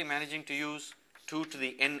were actually managing to use 2 to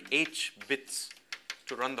the nh bits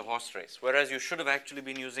to run the horse race, whereas you should have actually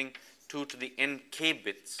been using 2 to the nk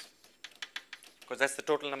bits, because that's the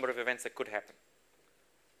total number of events that could happen.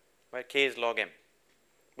 Right? K is log m.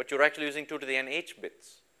 But you're actually using 2 to the nh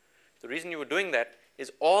bits. The reason you were doing that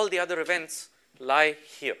is all the other events lie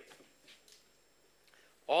here.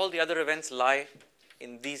 All the other events lie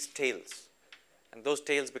in these tails, and those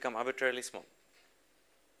tails become arbitrarily small.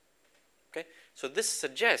 Okay? So this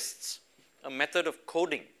suggests a method of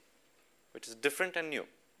coding which is different and new.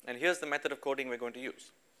 And here's the method of coding we're going to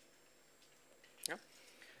use. Yeah?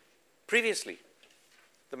 Previously,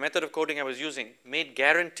 the method of coding I was using made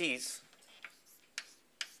guarantees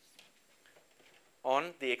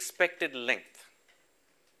on the expected length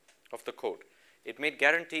of the code. It made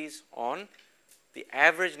guarantees on the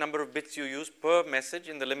average number of bits you use per message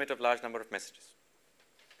in the limit of large number of messages.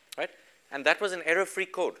 Right? And that was an error-free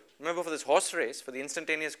code. Remember, for this horse race, for the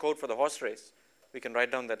instantaneous code for the horse race, we can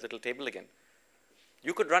write down that little table again.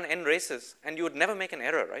 You could run n races and you would never make an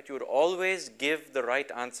error, right? You would always give the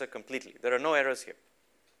right answer completely. There are no errors here.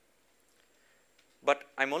 But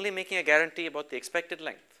I'm only making a guarantee about the expected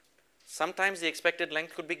length. Sometimes the expected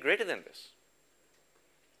length could be greater than this.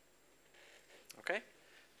 Okay?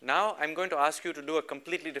 Now I'm going to ask you to do a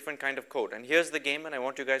completely different kind of code. And here's the game, and I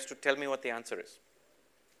want you guys to tell me what the answer is.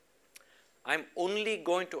 I'm only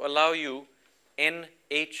going to allow you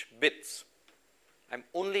nh bits. I'm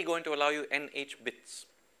only going to allow you nh bits.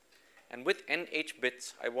 And with nh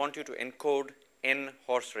bits, I want you to encode n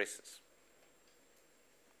horse races.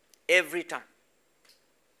 Every time.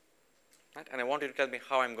 Right? And I want you to tell me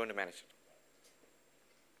how I'm going to manage it.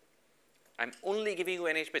 I'm only giving you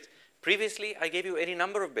nh bits. Previously, I gave you any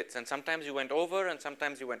number of bits, and sometimes you went over and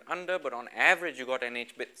sometimes you went under, but on average you got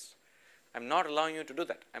nh bits. I'm not allowing you to do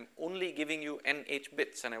that. I'm only giving you nh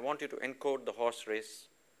bits, and I want you to encode the horse race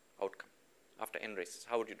outcome after n races.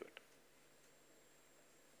 How would you do it?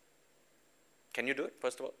 Can you do it,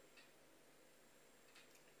 first of all?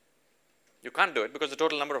 You can't do it because the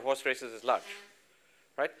total number of horse races is large,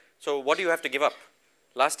 right? So what do you have to give up?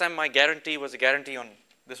 Last time my guarantee was a guarantee on,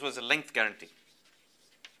 this was a length guarantee.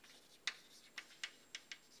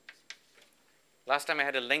 Last time I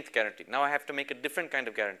had a length guarantee. Now I have to make a different kind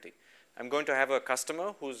of guarantee. I'm going to have a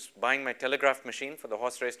customer who's buying my telegraph machine for the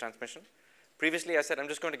horse race transmission. Previously I said I'm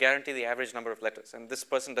just going to guarantee the average number of letters, and this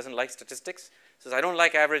person doesn't like statistics, says I don't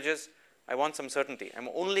like averages, I want some certainty. I'm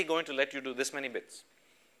only going to let you do this many bits.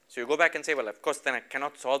 So you go back and say, well, of course then I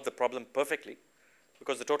cannot solve the problem perfectly,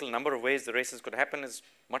 because the total number of ways the races could happen is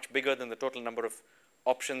much bigger than the total number of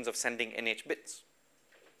options of sending nh bits.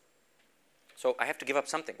 So I have to give up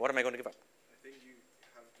something. What am I going to give up? I think you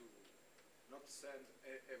have to not send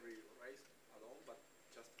every race alone, but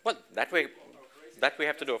just Well, that way, that we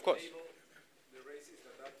have to do, of course. label the races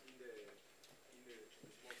that are in the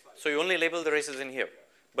small size. So you only label the races in here,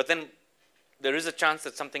 but then there is a chance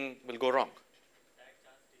that something will go wrong.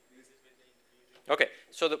 Okay,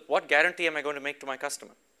 so what guarantee am I going to make to my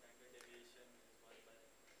customer?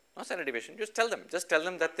 Not standard deviation. Just tell them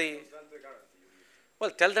that well,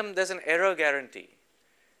 tell them there's an error guarantee.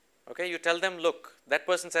 Okay, you tell them, look, that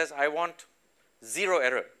person says, I want 0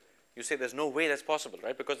 error. You say there's no way that's possible,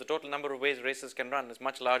 right? Because the total number of ways races can run is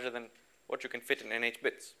much larger than what you can fit in nh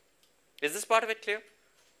bits. Is this part of it clear?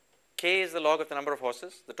 K is the log of the number of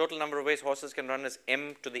horses. The total number of ways horses can run is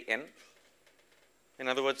m to the n. In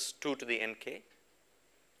other words, 2 to the nk.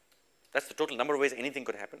 That's the total number of ways anything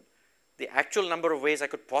could happen. The actual number of ways I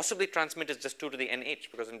could possibly transmit is just 2 to the nh,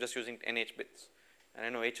 because I'm just using nh bits. And I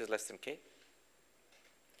know h is less than k.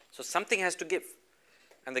 So something has to give.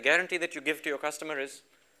 And the guarantee that you give to your customer is,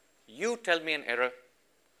 you tell me an error,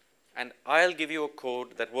 and I'll give you a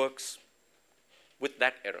code that works with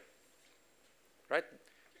that error. Right?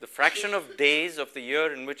 The fraction of days of the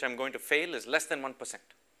year in which I'm going to fail is less than 1%.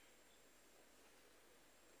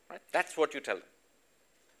 Right? That's what you tell them.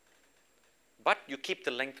 But you keep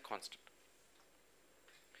the length constant.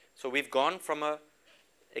 So we've gone from a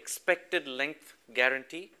expected length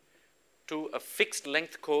guarantee to a fixed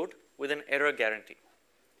length code with an error guarantee.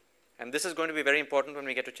 And this is going to be very important when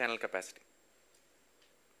we get to channel capacity.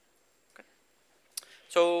 Okay.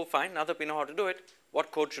 So fine, now that we know how to do it,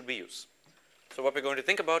 what code should we use? So what we're going to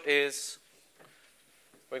think about is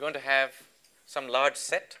we're going to have some large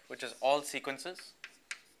set, which is all sequences.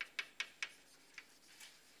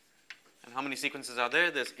 And how many sequences are there?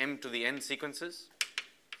 There's m to the n sequences.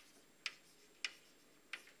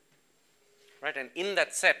 Right, and in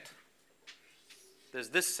that set, there's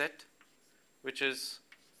this set, which is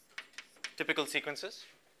typical sequences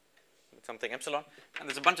with something epsilon, and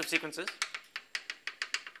there's a bunch of sequences.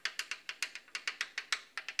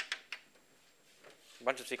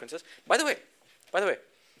 By the way,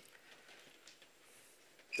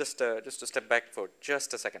 just to step back for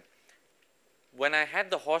just a second. When I had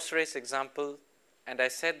the horse race example and I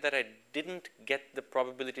said that I didn't get the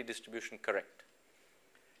probability distribution correct,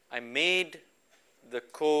 I made the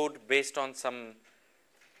code based on some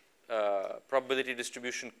probability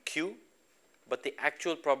distribution Q, but the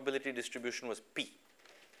actual probability distribution was P.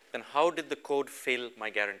 Then how did the code fail my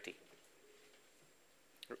guarantee?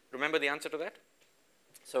 Remember the answer to that?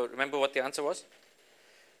 So remember what the answer was?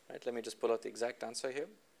 Right, let me just pull out the exact answer here.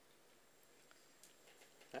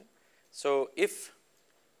 Right. So if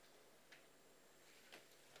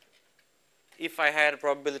I had a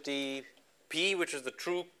probability P, which is the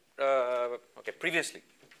true, previously,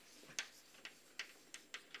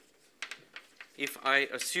 if I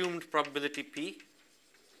assumed probability P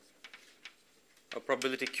or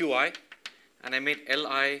probability Qi, and I made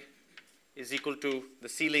Li is equal to the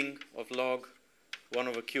ceiling of log 1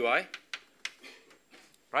 over Qi,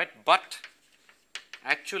 right? But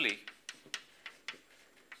actually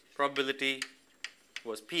probability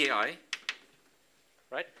was Pi,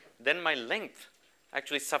 right? Then my length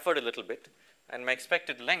actually suffered a little bit, and my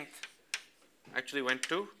expected length actually went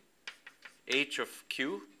to h of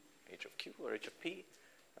q or h of p,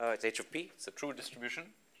 it's h of p, it's a true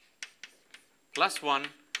distribution, plus 1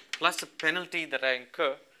 plus a penalty that I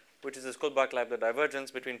incur, which is the Kullback-Leibler divergence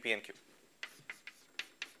between p and q.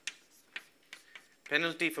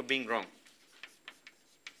 Penalty for being wrong.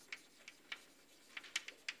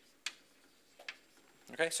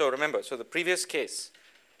 Okay, so remember, so the previous case,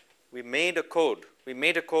 we made a code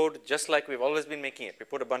just like we've always been making it. We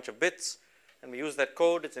put a bunch of bits and we use that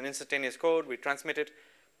code, it's an instantaneous code, we transmit it,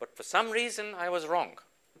 but for some reason I was wrong.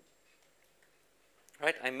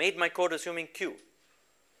 Right? I made my code assuming Q,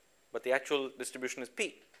 but the actual distribution is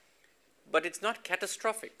P. But it's not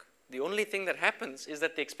catastrophic. The only thing that happens is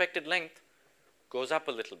that the expected length goes up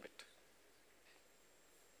a little bit.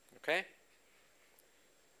 Okay?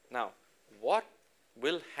 Now, what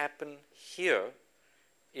will happen here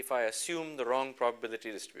if I assume the wrong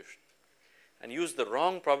probability distribution and use the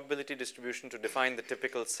wrong probability distribution to define the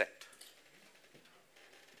typical set?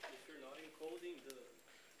 If you're not encoding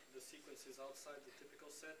the sequences outside the typical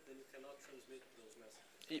set, then you cannot transmit those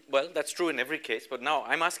messages. Well, that's true in every case, but now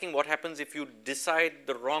I'm asking what happens if you decide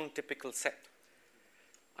the wrong typical set.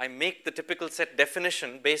 I make the typical set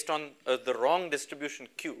definition based on the wrong distribution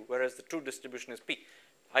Q, whereas the true distribution is P.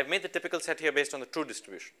 I've made the typical set here based on the true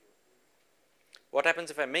distribution. What happens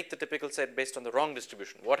if I make the typical set based on the wrong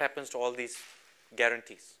distribution? What happens to all these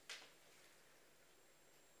guarantees?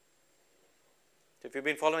 If you've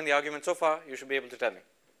been following the argument so far, you should be able to tell me.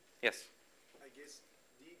 Yes? I guess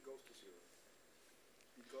D goes to 0.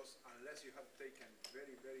 Because unless you have taken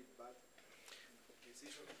very, very bad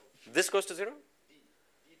decision of This goes to 0?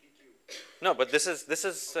 EPQ. No, but this is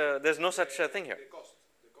there's no such thing here. The cost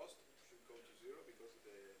should go to 0 because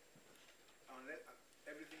unless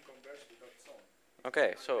everything converges to that zone.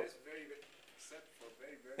 Okay, so It's very set for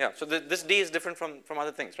very, very. yeah, so this D is different from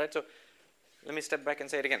other things, right? So let me step back and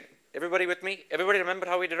say it again. Everybody with me? Everybody remember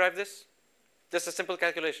how we derived this? Just a simple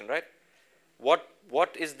calculation, right? What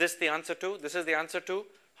is this the answer to? This is the answer to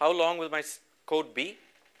how long will my code be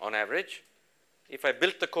on average if I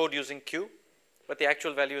built the code using Q, but the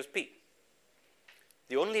actual value is P.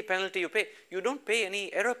 The only penalty you don't pay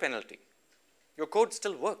any error penalty. Your code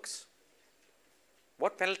still works.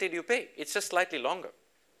 What penalty do you pay? It's just slightly longer,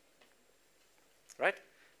 right?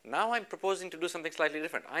 Now I'm proposing to do something slightly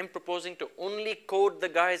different. I'm proposing to only code the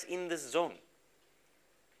guys in this zone.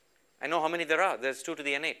 I know how many there are. There's 2 to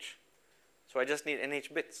the NH. So I just need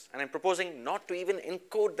NH bits. And I'm proposing not to even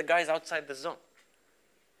encode the guys outside this zone.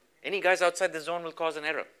 Any guys outside this zone will cause an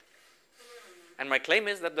error. And my claim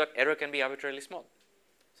is that the error can be arbitrarily small.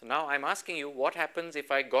 So now I'm asking you, what happens if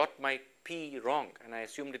I got my P wrong and I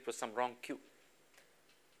assumed it was some wrong Q?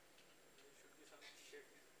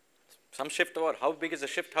 Some shift over. How big is the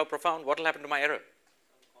shift? How profound? What will happen to my error?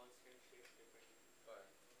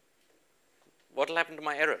 What will happen to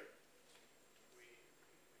my error?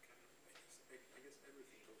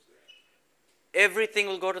 Everything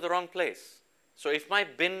will go to the wrong place. So if my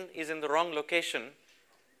bin is in the wrong location,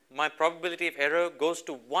 my probability of error goes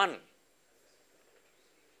to 1.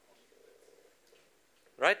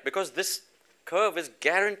 Right? Because this curve is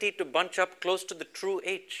guaranteed to bunch up close to the true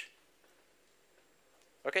H.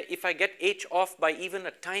 Okay? If I get H off by even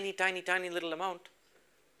a tiny, tiny, tiny little amount,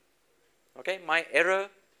 okay, my error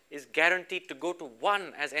is guaranteed to go to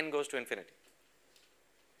 1 as n goes to infinity.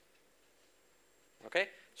 Okay?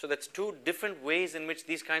 So that's two different ways in which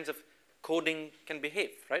these kinds of coding can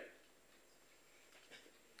behave, right?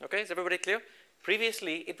 Okay, is everybody clear?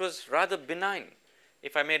 Previously, it was rather benign.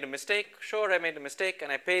 If I made a mistake, sure, I made a mistake,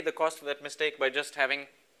 and I pay the cost for that mistake by just having,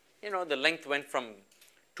 the length went from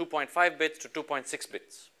 2.5 bits to 2.6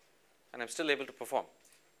 bits, and I'm still able to perform.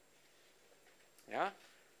 Yeah?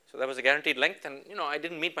 So that was a guaranteed length, and, I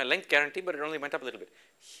didn't meet my length guarantee, but it only went up a little bit.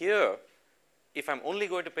 Here, if I'm only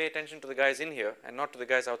going to pay attention to the guys in here and not to the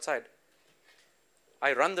guys outside,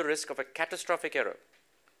 I run the risk of a catastrophic error.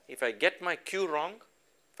 If I get my Q wrong,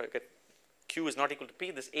 if I get Q is not equal to P,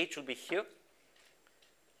 this H will be here,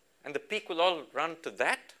 and the peak will all run to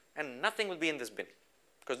that, and nothing will be in this bin,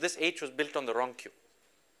 because this H was built on the wrong Q.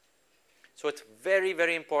 So it's very,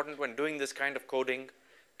 very important when doing this kind of coding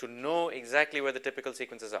to know exactly where the typical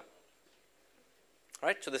sequences are.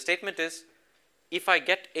 Right? So the statement is, if I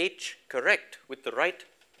get H correct with the right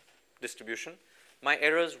distribution, my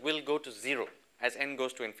errors will go to 0 as n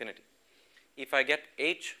goes to infinity. If I get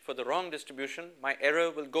H for the wrong distribution, my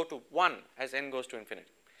error will go to 1 as n goes to infinity.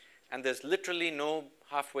 And there's literally no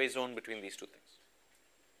halfway zone between these two things.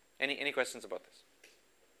 Any questions about this?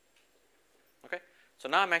 Okay. So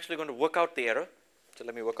now I'm actually going to work out the error. So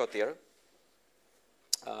let me work out the error.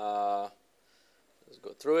 Let's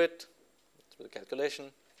go through it, through the calculation.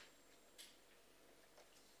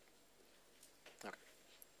 Okay.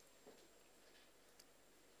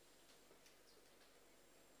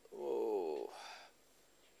 Oh.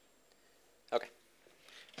 Okay.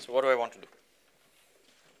 So what do I want to do?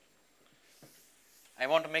 I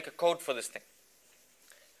want to make a code for this thing.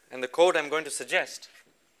 And the code I'm going to suggest,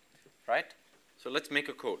 right? So let's make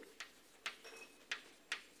a code.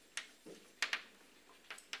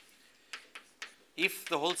 If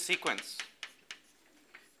the whole sequence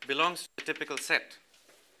belongs to the typical set,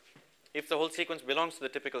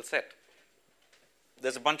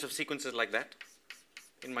 there's a bunch of sequences like that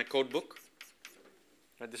in my code book.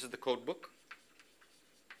 Right, this is the code book.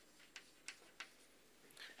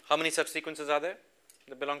 How many such sequences are there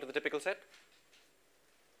that belong to the typical set?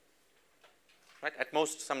 Right, at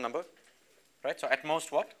most some number. Right, so at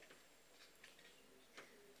most what?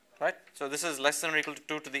 Right, so this is less than or equal to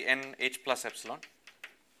 2 to the n h plus epsilon.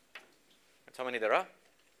 That's how many there are.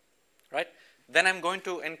 Right, then I'm going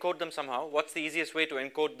to encode them somehow. What's the easiest way to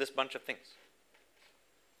encode this bunch of things?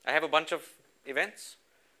 I have a bunch of events,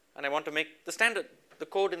 and I want to make the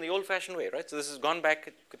code in the old-fashioned way, right? So this has gone back.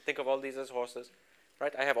 You could think of all these as horses,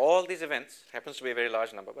 right? I have all these events. It happens to be a very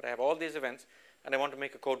large number, but I have all these events, and I want to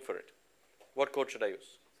make a code for it. What code should I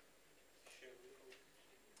use?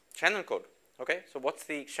 Shannon code. Okay, so what's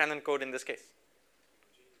the Shannon code in this case?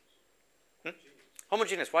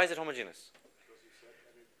 Homogeneous. Why is it homogeneous?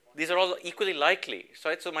 These are all equally likely.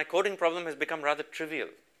 So my coding problem has become rather trivial.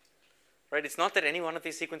 Right? It's not that any one of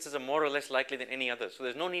these sequences are more or less likely than any other. So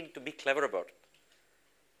there's no need to be clever about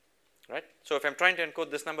it. Right? So if I'm trying to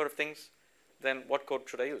encode this number of things, then what code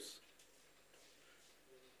should I use?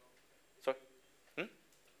 So,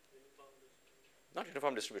 not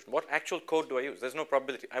uniform distribution. What actual code do I use? There's no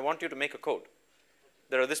probability. I want you to make a code.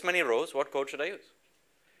 There are this many rows. What code should I use?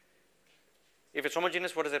 If it's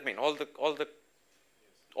homogeneous, what does that mean? All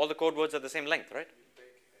the code words are the same length, right?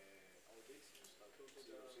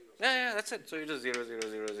 Yeah, that's it. So you just 0, 0,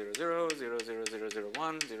 0, 0, 0, 0, 0, 0, 0,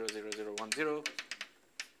 1, 0, 0, 0, 1, 0.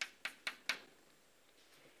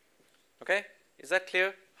 Okay, is that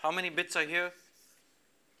clear? How many bits are here?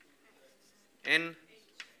 N,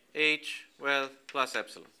 H, well, plus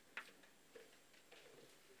epsilon.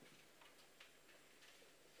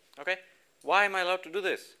 Okay, why am I allowed to do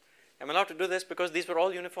this? I'm allowed to do this because these were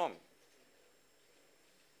all uniform.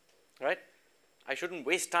 Right? I shouldn't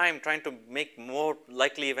waste time trying to make more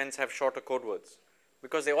likely events have shorter code words,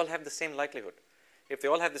 because they all have the same likelihood. If they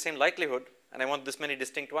all have the same likelihood and I want this many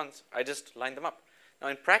distinct ones, I just line them up. Now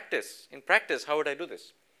in practice, how would I do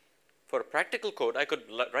this? For a practical code, I could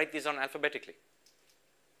write these down alphabetically.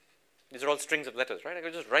 These are all strings of letters, right? I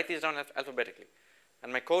could just write these down alphabetically.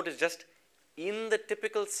 And my code is just in the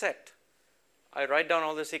typical set. I write down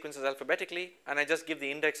all the sequences alphabetically, and I just give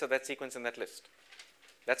the index of that sequence in that list.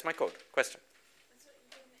 That's my code. Question? And so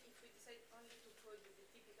even if we decide only to code the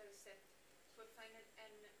typical set for finite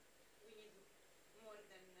n, we need more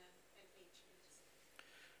than nh bits.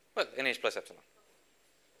 Well, nh plus epsilon.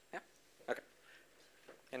 Yeah? Okay.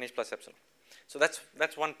 nh plus epsilon. So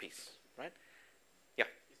that's one piece, right? Yeah.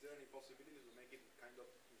 Is there any possibility to make it kind of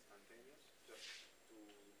instantaneous, just to?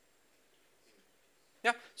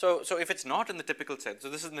 Yeah. So if it's not in the typical set, so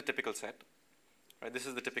this is in the typical set, right? This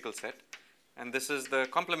is the typical set, and this is the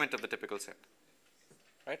complement of the typical set,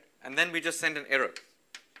 right? And then we just send an error.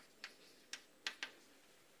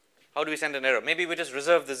 How do we send an error? Maybe we just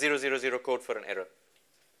reserve the 000 code for an error,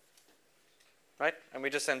 right? And we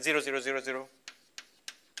just send 0000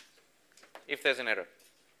 if there's an error,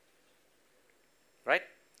 right?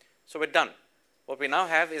 So we're done. What we now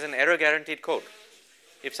have is an error guaranteed code.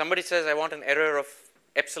 If somebody says I want an error of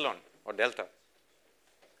epsilon or delta,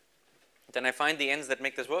 then I find the ends that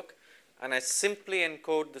make this work, and I simply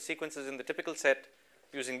encode the sequences in the typical set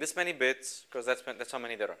using this many bits, because that's how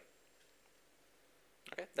many there are.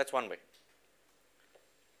 Okay, that's one way.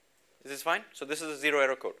 Is this fine? So this is a zero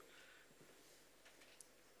error code.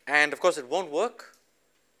 And of course it won't work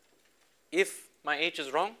if my h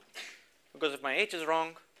is wrong, because if my h is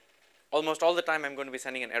wrong, almost all the time I'm going to be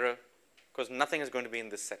sending an error, because nothing is going to be in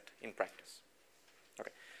this set in practice.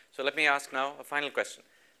 Okay, so let me ask now a final question.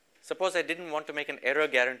 Suppose I didn't want to make an error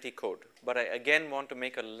guarantee code, but I again want to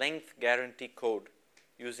make a length guarantee code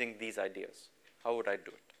using these ideas. How would I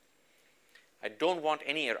do it? I don't want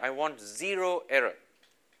any error. I want zero error.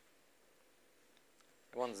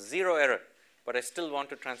 I want zero error, but I still want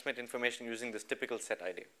to transmit information using this typical set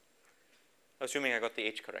idea. Assuming I got the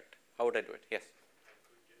h correct. How would I do it? Yes?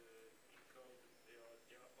 Could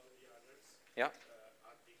encode all the others, Yeah?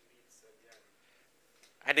 adding bits at the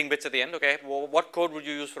end. Adding bits at the end, okay. Well, what code would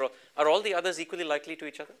you use for all? Are all the others equally likely to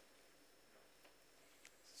each other?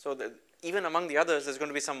 So even among the others, there's going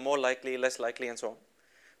to be some more likely, less likely, and so on.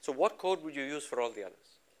 So what code would you use for all the others?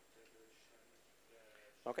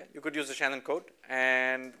 Okay, you could use the Shannon code,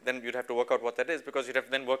 and then you'd have to work out what that is, because you'd have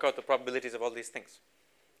to then work out the probabilities of all these things,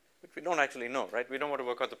 which we don't actually know, right? We don't want to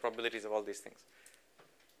work out the probabilities of all these things.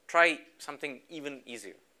 Try something even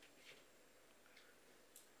easier.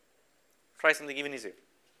 Try something even easier.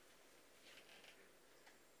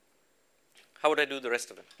 How would I do the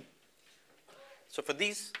rest of them? So for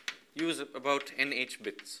these, use about nh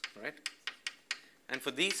bits, right? And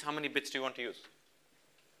for these, how many bits do you want to use?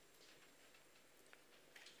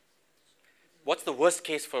 What's the worst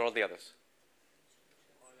case for all the others?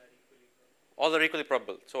 All are equally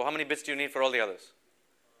probable. So how many bits do you need for all the others?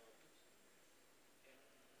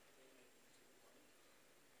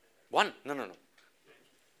 One? No.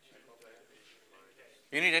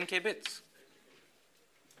 You need nk bits.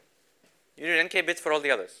 You need nk bits for all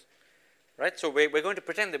the others, right? So we're going to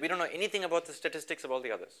pretend that we don't know anything about the statistics of all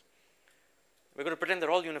the others. We're going to pretend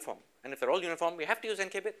they're all uniform. And if they're all uniform, we have to use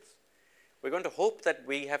nk bits. We're going to hope that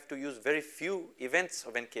we have to use very few events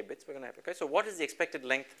of nk bits. We're going to have, okay, so what is the expected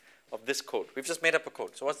length of this code? We've just made up a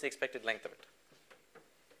code. So what's the expected length of it?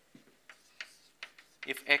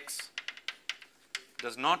 If x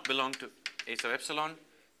does not belong to a sub epsilon,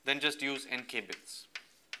 then just use nk bits.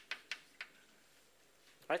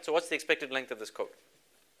 Right? So what's the expected length of this code?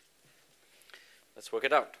 Let's work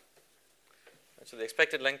it out. Right, so the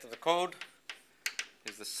expected length of the code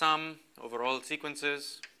is the sum over all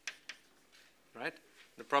sequences, right?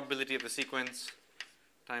 The probability of the sequence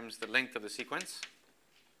times the length of the sequence,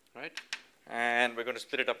 right? And we're going to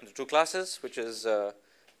split it up into two classes, which is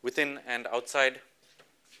within and outside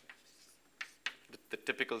the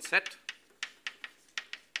typical set.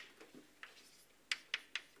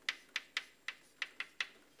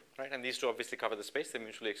 Right, and these two obviously cover the space, they're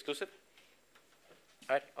mutually exclusive,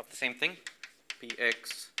 right, of the same thing,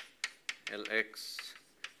 px, lx,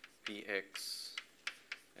 px,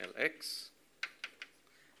 lx,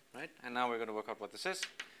 right, and now we're going to work out what this is.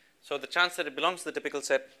 So the chance that it belongs to the typical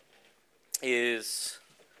set is,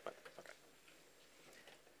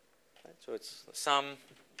 right, so it's the sum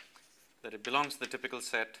that it belongs to the typical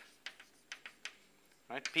set,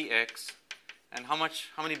 right, px. And how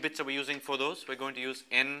many bits are we using for those? We're going to use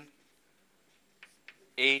n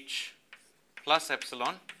h plus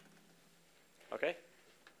epsilon, okay?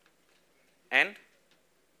 And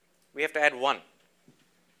we have to add 1.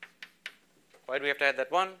 Why do we have to add that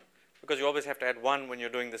 1? Because you always have to add 1 when you're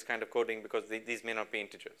doing this kind of coding, because these may not be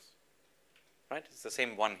integers, right? It's the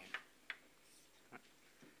same 1 here.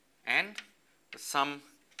 and the sum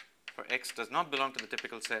for x does not belong to the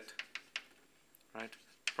typical set, right?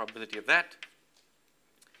 Probability of that,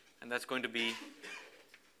 and that's going to be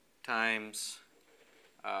times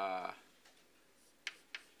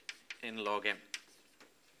n log m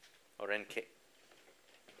or nk,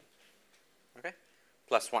 okay,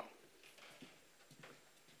 plus 1.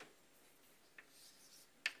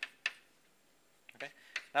 Okay.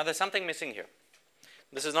 Now there's something missing here.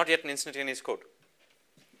 This is not yet an instantaneous code.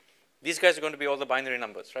 These guys are going to be all the binary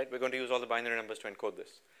numbers, right? We're going to use all the binary numbers to encode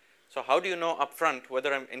this. So how do you know upfront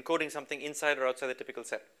whether I'm encoding something inside or outside the typical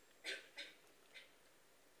set?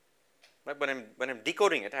 Right? When I'm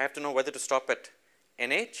decoding it, I have to know whether to stop at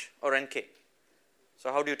NH or NK.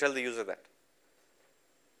 So how do you tell the user that?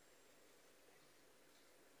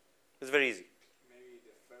 It's very easy. Maybe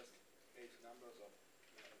the first 8 numbers of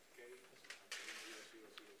K and 0, 0,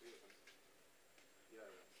 0, 0. Yeah.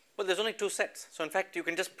 Well, there's only 2 sets. So in fact, you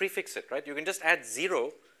can just prefix it, right? You can just add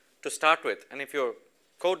 0 to start with. And if your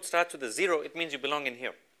code starts with a 0, it means you belong in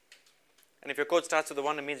here. And if your code starts with a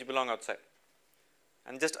 1, it means you belong outside.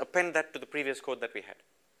 And just append that to the previous code that we had.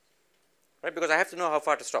 Right? Because I have to know how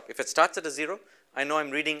far to stop. If it starts at a 0, I know I'm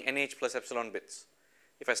reading NH plus epsilon bits.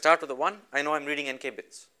 If I start with a 1, I know I'm reading NK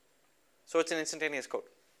bits. So it's an instantaneous code.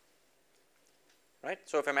 Right?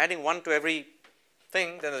 So if I'm adding 1 to every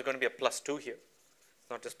thing, then there's going to be a plus 2 here.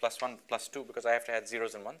 Not just plus 1, plus 2, because I have to add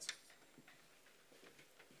zeros and ones.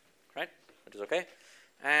 Right? Which is okay.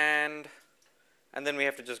 And then we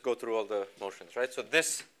have to just go through all the motions, right? So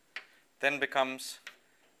this then becomes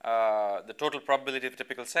the total probability of a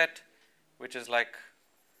typical set, which is like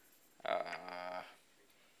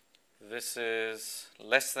this is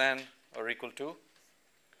less than or equal to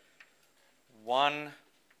 1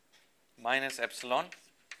 minus epsilon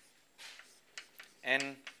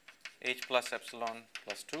n h plus epsilon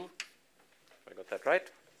plus 2. I got that right?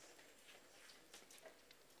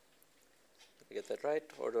 Did I get that right?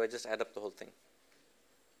 Or do I just add up the whole thing?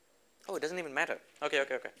 Oh, it doesn't even matter. Okay.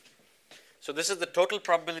 So this is the total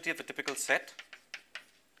probability of the typical set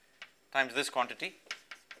times this quantity,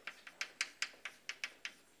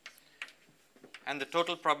 and the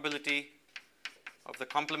total probability of the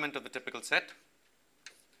complement of the typical set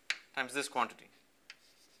times this quantity,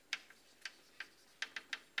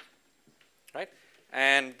 right?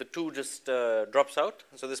 And the 2 just drops out,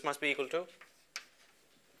 so this must be equal to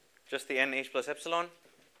just the n h plus epsilon.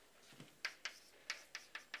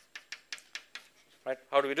 Right?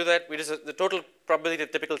 How do we do that? We just the total probability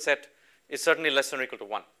of the typical set is certainly less than or equal to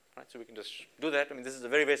 1. Right? So we can just do that. I mean, this is a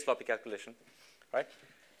very, very sloppy calculation, right?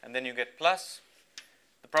 And then you get plus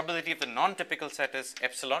the probability of the non-typical set is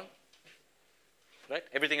epsilon, right?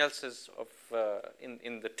 Everything else is of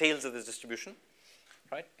in the tails of this distribution,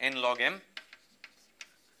 right? N log m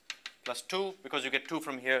plus 2, because you get 2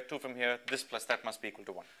 from here, 2 from here. This plus that must be equal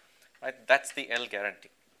to 1, right? That's the L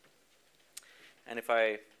guarantee. And if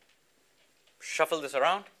I shuffle this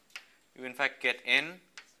around, you in fact get n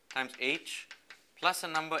times h plus a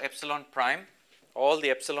number epsilon prime. All the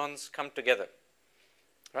epsilons come together,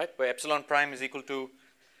 right? Where epsilon prime is equal to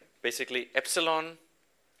basically epsilon,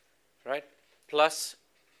 right, plus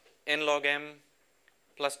n log m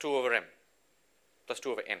plus 2 over m plus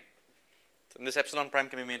 2 over n. So this epsilon prime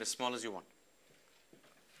can be made as small as you want.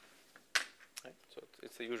 Right? So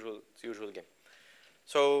it's the usual game.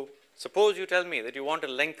 So suppose you tell me that you want a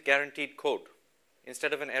length guaranteed code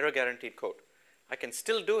instead of an error guaranteed code. I can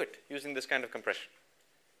still do it using this kind of compression.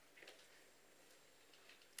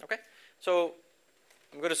 Okay? So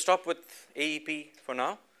I'm going to stop with AEP for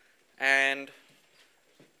now and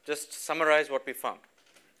just summarize what we found.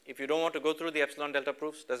 If you don't want to go through the epsilon delta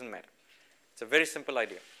proofs, doesn't matter. It's a very simple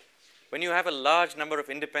idea. When you have a large number of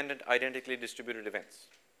independent identically distributed events,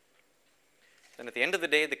 then at the end of the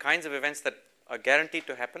day, the kinds of events that are guaranteed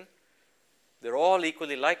to happen, they're all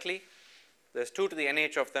equally likely. There's 2 to the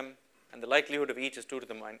nh of them, and the likelihood of each is 2 to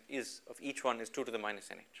the of each one is 2 to the minus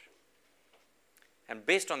nh. And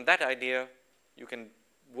based on that idea, you can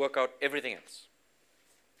work out everything else.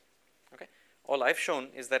 Okay? All I've shown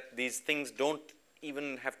is that these things don't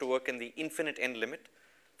even have to work in the infinite n limit.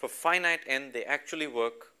 For finite n, they actually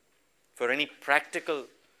work. For any practical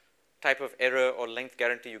type of error or length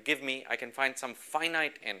guarantee you give me, I can find some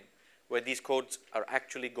finite n where these codes are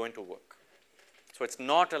actually going to work. So it's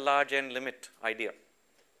not a large n limit idea.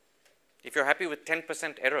 If you're happy with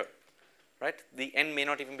 10% error, right, the n may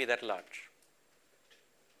not even be that large.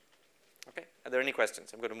 Okay, are there any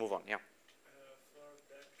questions? I'm going to move on. Yeah. For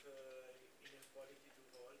that inequality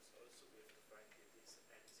to hold, also we have to find this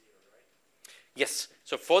n0, right? Yes.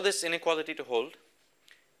 So for this inequality to hold,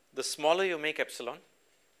 the smaller you make epsilon,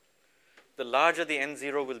 the larger the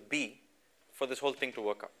n0 will be for this whole thing to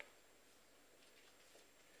work out.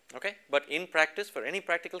 Okay? But in practice, for any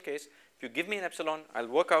practical case, if you give me an epsilon, I'll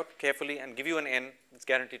work out carefully and give you an n, it's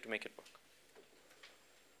guaranteed to make it work.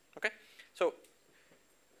 Okay? So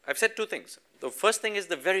I've said two things. The first thing is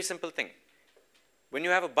the very simple thing. When you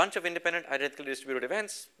have a bunch of independent identically distributed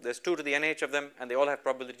events, there's 2 to the nh of them, and they all have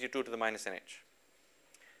probability 2 to the minus nh.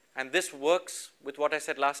 And this works with what I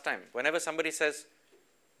said last time. Whenever somebody says,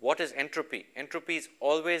 what is entropy? Entropy is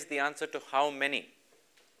always the answer to how many.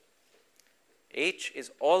 H is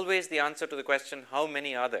always the answer to the question, how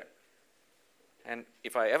many are there? And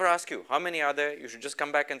if I ever ask you, how many are there, you should just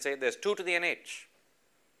come back and say, there's 2 to the nh.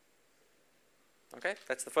 Okay?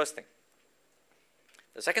 That's the first thing.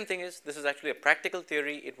 The second thing is, this is actually a practical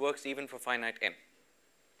theory. It works even for finite n.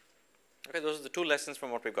 Okay, those are the 2 lessons from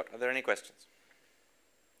what we've got. Are there any questions?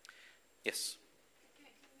 Yes? Can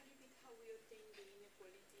you repeat how we obtain the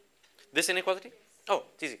inequality? This inequality? Yes. Oh,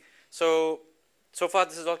 it's easy. So far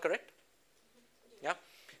this is all correct? Yeah?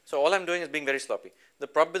 So all I'm doing is being very sloppy. The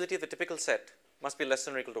probability of the typical set must be less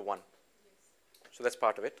than or equal to 1. Yes. So that's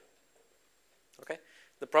part of it. Okay?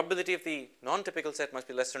 The probability of the non-typical set must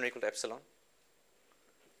be less than or equal to epsilon.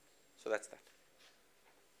 So that's that.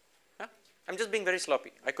 Yeah? I'm just being very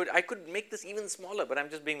sloppy. I could make this even smaller, but I'm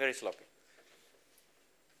just being very sloppy.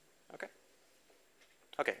 Okay?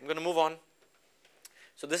 Okay, I'm going to move on.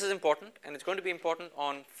 So this is important, and it's going to be important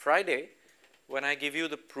on Friday when I give you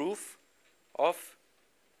the proof of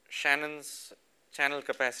Shannon's channel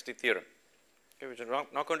capacity theorem. Okay, which I'm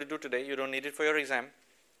not going to do today. You don't need it for your exam.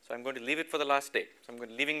 So I'm going to leave it for the last day. So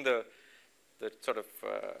I'm leaving the sort of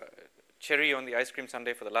cherry on the ice cream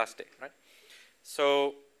sundae for the last day, right?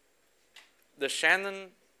 So the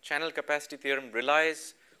Shannon channel capacity theorem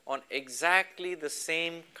relies on exactly the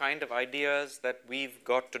same kind of ideas that we've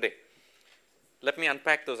got today. Let me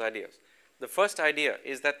unpack those ideas. The first idea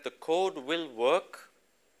is that the code will work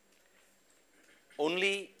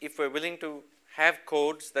only if we're willing to have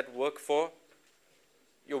codes that work for,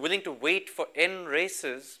 you're willing to wait for n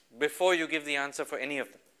races before you give the answer for any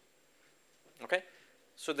of them. Okay?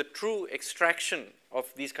 So the true extraction of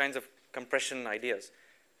these kinds of compression ideas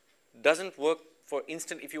doesn't work for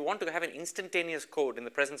instant. If you want to have an instantaneous code in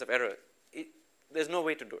the presence of error, there's no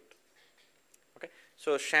way to do it. Okay?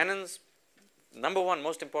 So Shannon's number one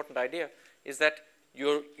most important idea is that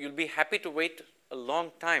you'll be happy to wait a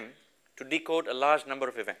long time to decode a large number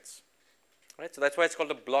of events. Right? So that's why it's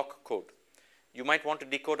called a block code. You might want to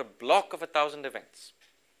decode a block of 1,000 events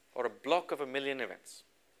or a block of 1,000,000 events.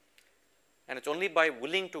 And it's only by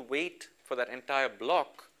willing to wait for that entire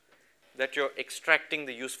block that you're extracting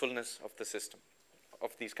the usefulness of the system,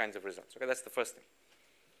 of these kinds of results. Okay, that's the first thing.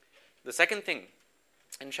 The second thing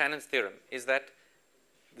in Shannon's theorem is that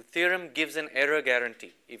the theorem gives an error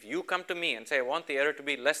guarantee. If you come to me and say, I want the error to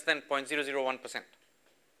be less than 0.001%,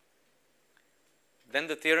 then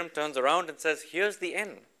the theorem turns around and says, here's the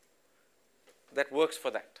n that works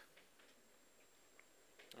for that.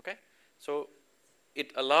 Okay? So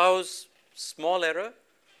it allows small error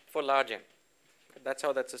for large n. That's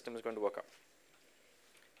how that system is going to work out.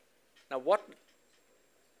 Now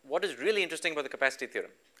what is really interesting about the capacity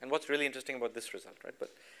theorem, and what's really interesting about this result, right?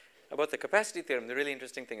 But about the capacity theorem, the really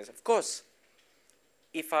interesting thing is, of course,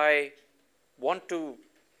 if I want to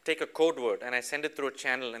take a code word and I send it through a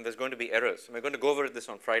channel and there's going to be errors, and we're going to go over this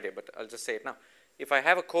on Friday, but I'll just say it now. If I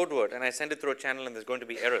have a code word and I send it through a channel and there's going to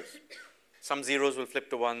be errors, some zeros will flip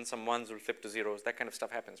to 1, some 1s will flip to zeros, that kind of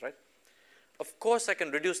stuff happens, right? Of course, I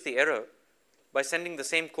can reduce the error by sending the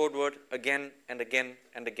same code word again and again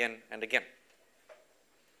and again and again,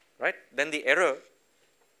 right? Then the error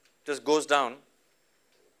just goes down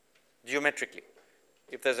geometrically.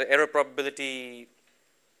 If there's an error probability,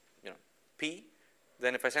 p,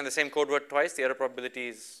 then if I send the same code word twice, the error probability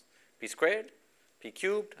is p squared, p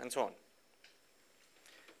cubed, and so on.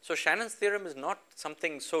 So Shannon's theorem is not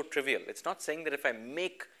something so trivial. It's not saying that if I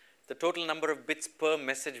make the total number of bits per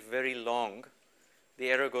message very long, the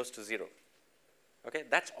error goes to 0. Okay,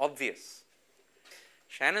 that's obvious.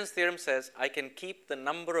 Shannon's theorem says I can keep the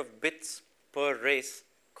number of bits per race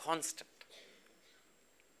constant.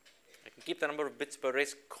 I can keep the number of bits per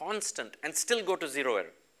race constant and still go to 0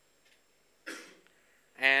 error.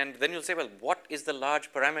 And then you'll say, well, what is the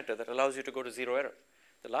large parameter that allows you to go to 0 error?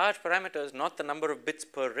 The large parameter is not the number of bits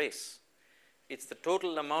per race. It's the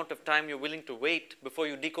total amount of time you're willing to wait before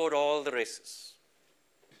you decode all the races,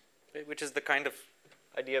 okay, which is the kind of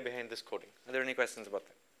idea behind this coding. Are there any questions about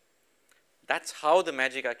that? That's how the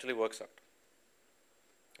magic actually works out.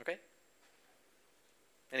 Okay?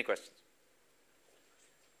 Any questions?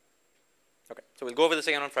 Okay, so we'll go over this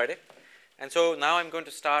again on Friday. And so now I'm going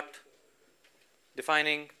to start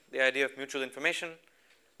defining the idea of mutual information,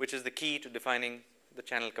 which is the key to defining the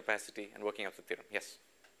channel capacity and working out the theorem. Yes?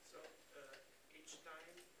 So each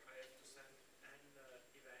time I have to send n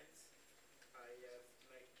events, I have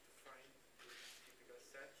like to find the typical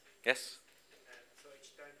set. Yes? And so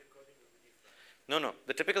each time the coding will be different. No, no.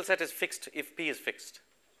 The typical set is fixed if P is fixed.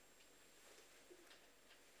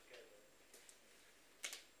 Okay, but it's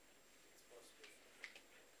possible.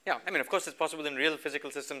 Yeah, I mean, of course, it's possible in real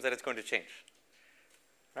physical systems that it's going to change.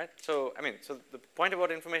 Right? So, I mean, so the point about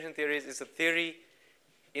information theory is it's a theory.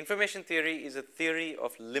 Information theory is a theory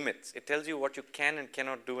of limits. It tells you what you can and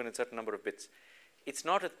cannot do in a certain number of bits. It's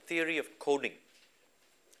not a theory of coding.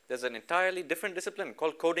 There's an entirely different discipline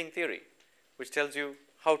called coding theory, which tells you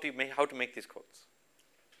how to make these codes.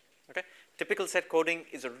 Okay? Typical set coding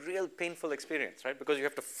is a real painful experience, right? Because you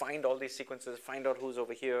have to find all these sequences, find out who's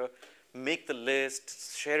over here, make the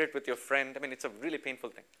list, share it with your friend. I mean, it's a really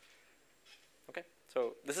painful thing. Okay?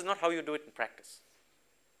 So this is not how you do it in practice.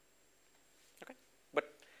 Okay?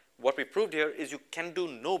 But what we proved here is you can do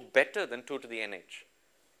no better than 2 to the nh.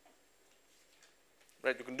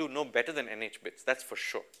 Right? You can do no better than nh bits, that's for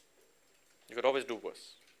sure. You could always do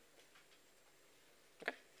worse.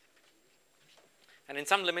 Okay? And in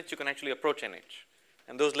some limits you can actually approach nh.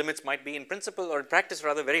 And those limits might be in principle or in practice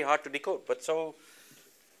rather very hard to decode. But so,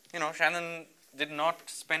 you know, Shannon did not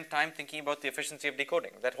spend time thinking about the efficiency of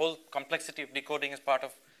decoding. That whole complexity of decoding is part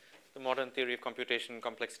of the modern theory of computation,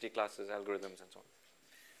 complexity classes, algorithms, and so on.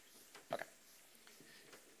 Okay.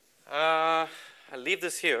 I'll leave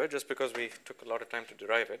this here just because we took a lot of time to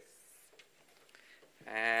derive it.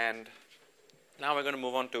 And now we're going to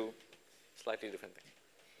move on to a slightly different thing.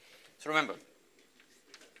 So remember,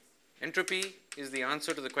 entropy is the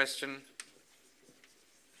answer to the question,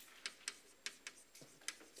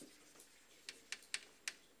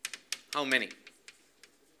 how many?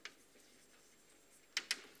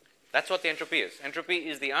 That's what the entropy is. Entropy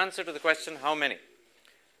is the answer to the question, how many?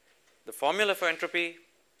 The formula for entropy,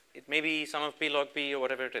 it may be sum of P log P or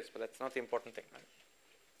whatever it is, but that's not the important thing,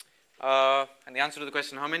 right? And the answer to the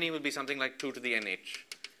question, how many, will be something like 2 to the nh.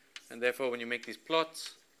 And therefore, when you make these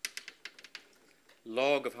plots,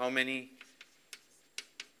 log of how many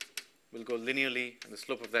will go linearly, and the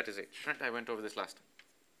slope of that is h. Right? I went over this last time.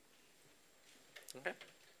 Okay?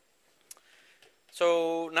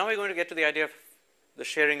 So now we're going to get to the idea of the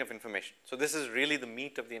sharing of information. So this is really the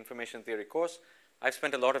meat of the information theory course. I've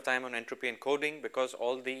spent a lot of time on entropy and coding because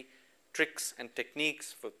all the tricks and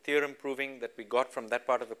techniques for theorem proving that we got from that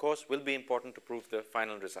part of the course will be important to prove the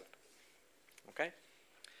final result. Okay?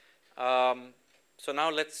 So now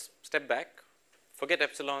let's step back, forget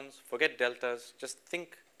epsilons, forget deltas, just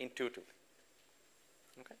think intuitively.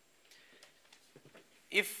 Okay?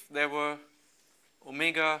 If there were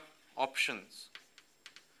omega options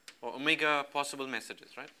or omega possible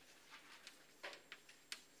messages, right?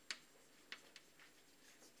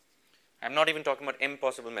 I'm not even talking about m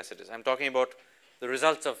possible messages. I'm talking about the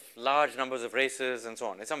results of large numbers of races and so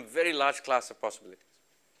on. It's some very large class of possibilities.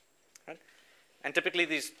 Right? And typically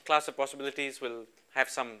these class of possibilities will have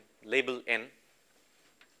some label n.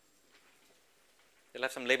 They'll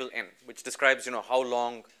have some label n, which describes, you know, how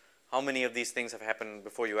long, how many of these things have happened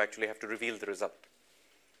before you actually have to reveal the result.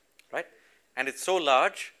 Right? And it's so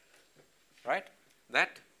large, right,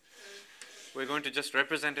 that we're going to just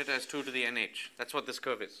represent it as 2 to the nh. That's what this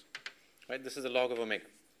curve is. Right? This is the log of omega.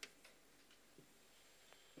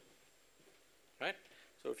 Right?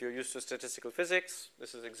 So if you're used to statistical physics,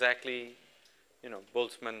 this is exactly, you know,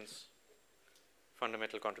 Boltzmann's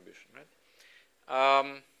fundamental contribution.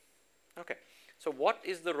 Right? Okay. So what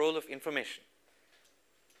is the role of information?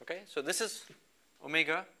 Okay. So this is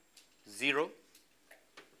omega 0.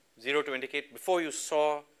 0 to indicate before you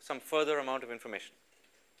saw some further amount of information.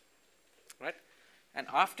 Right? And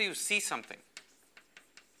after you see something,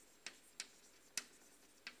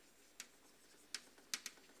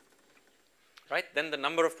 right, then the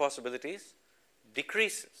number of possibilities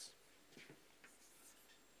decreases.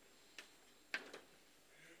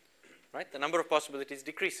 Right? The number of possibilities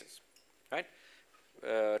decreases. Right?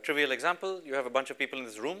 Trivial example, you have a bunch of people in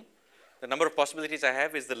this room. The number of possibilities I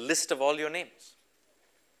have is the list of all your names.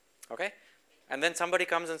 Okay? And then somebody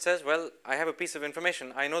comes and says, well, I have a piece of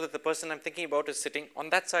information. I know that the person I'm thinking about is sitting on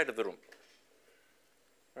that side of the room,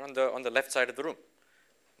 or on the left side of the room.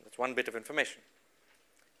 That's one bit of information.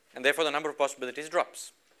 And therefore, the number of possibilities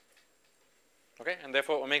drops. Okay? And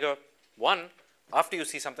therefore, omega 1, after you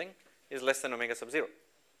see something, is less than omega sub 0.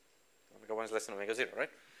 Omega 1 is less than omega 0, right?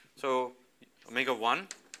 So, omega 1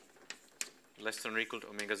 less than or equal to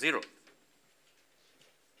omega 0.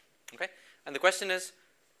 Okay? And the question is,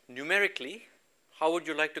 numerically, how would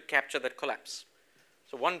you like to capture that collapse?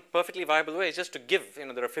 So one perfectly viable way is just to give,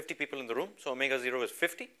 there are 50 people in the room, so omega 0 is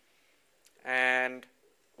 50. And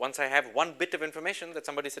once I have one bit of information that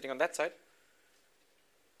somebody is sitting on that side,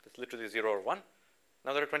 it's literally 0 or 1.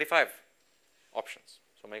 Now there are 25 options.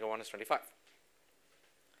 So omega 1 is 25.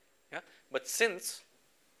 Yeah? But since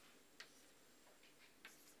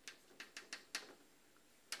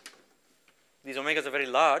these omegas are very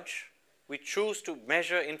large, we choose to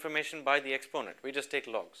measure information by the exponent. We just take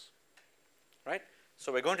logs, right?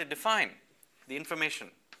 So we're going to define the information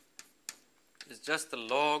is just the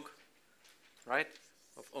log, right,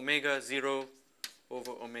 of omega 0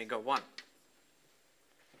 over omega 1.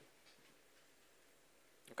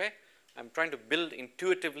 Okay? I'm trying to build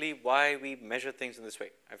intuitively why we measure things in this way.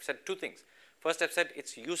 I've said two things. First, I've said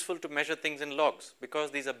it's useful to measure things in logs because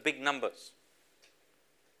these are big numbers.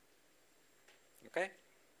 Okay?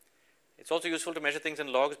 It's also useful to measure things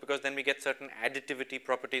in logs because then we get certain additivity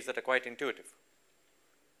properties that are quite intuitive.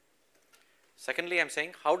 Secondly, I'm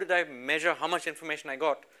saying, how did I measure how much information I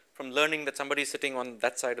got from learning that somebody is sitting on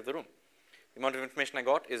that side of the room? The amount of information I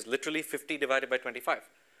got is literally 50 divided by 25.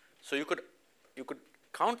 So you could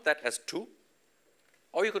count that as 2,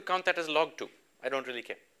 or you could count that as log 2. I don't really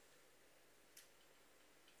care.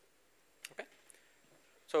 Okay?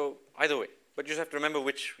 So either way, but you just have to remember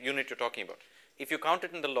which unit you're talking about. If you count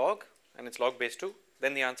it in the log, and it's log base 2,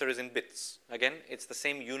 then the answer is in bits. Again, it's the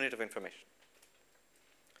same unit of information.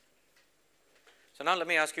 So now let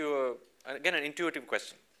me ask you, again, an intuitive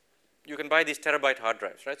question. You can buy these terabyte hard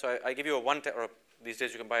drives, right? So I give you a or these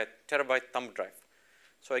days you can buy a terabyte thumb drive.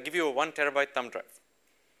 So I give you a 1 terabyte thumb drive.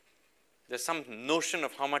 There's some notion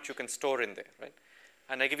of how much you can store in there, right?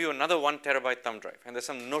 And I give you another 1 terabyte thumb drive, and there's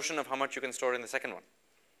some notion of how much you can store in the second one,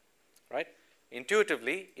 right?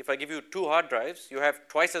 Intuitively, if I give you 2 hard drives, you have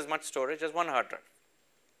twice as much storage as 1 hard drive,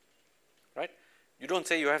 right? You don't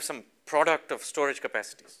say you have some product of storage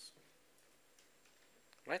capacities,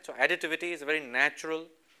 right? So additivity is a very natural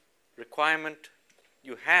requirement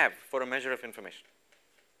you have for a measure of information.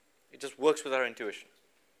 It just works with our intuition.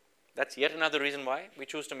 That's yet another reason why we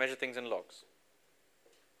choose to measure things in logs.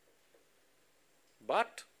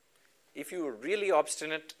 But if you're really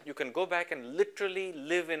obstinate, you can go back and literally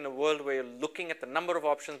live in a world where you're looking at the number of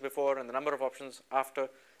options before and the number of options after,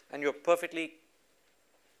 and you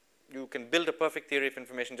can build a perfect theory of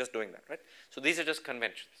information just doing that, right? So these are just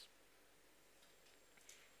conventions.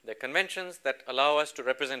 They're conventions that allow us to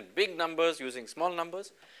represent big numbers using small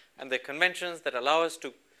numbers, and they're conventions that allow us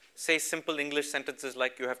to say simple English sentences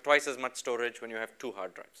like you have twice as much storage when you have 2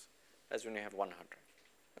 hard drives as when you have 1 hard drive.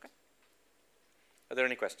 Okay? Are there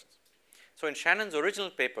any questions? So in Shannon's original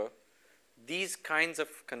paper, these kinds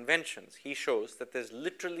of conventions, he shows that there's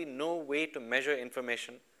literally no way to measure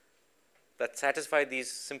information that satisfy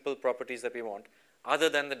these simple properties that we want other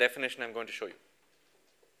than the definition I'm going to show you.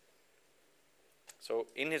 So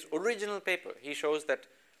in his original paper, he shows that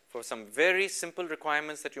for some very simple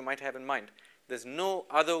requirements that you might have in mind, there's no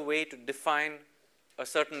other way to define a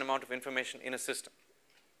certain amount of information in a system.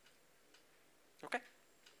 Okay?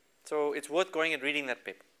 So it's worth going and reading that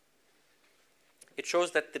paper. It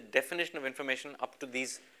shows that the definition of information up to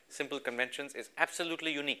these simple conventions is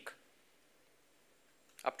absolutely unique.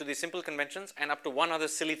 Up to these simple conventions and up to one other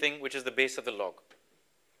silly thing, which is the base of the log.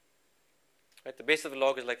 Right? The base of the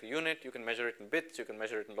log is like the unit. You can measure it in bits. You can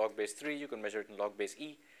measure it in log base 3. You can measure it in log base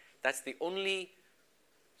e. That's the only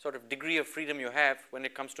sort of degree of freedom you have when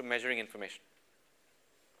it comes to measuring information.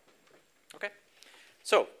 Okay?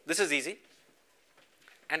 So this is easy.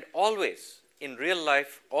 And always, in real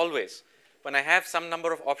life, always, when I have some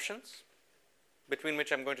number of options between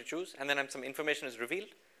which I'm going to choose, and then some information is revealed,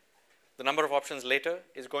 the number of options later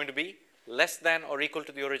is going to be less than or equal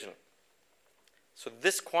to the original. So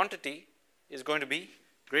this quantity is going to be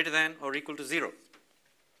greater than or equal to 0. Is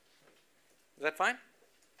that fine?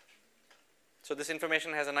 So this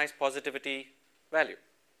information has a nice positivity value.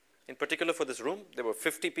 In particular for this room, there were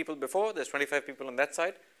 50 people before, there's 25 people on that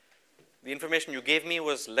side. The information you gave me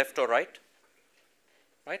was left or right?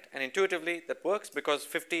 And intuitively that works because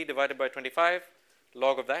 50 divided by 25,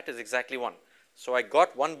 log of that is exactly 1. So I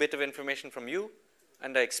got 1 bit of information from you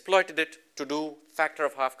and I exploited it to do factor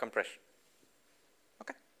of half compression.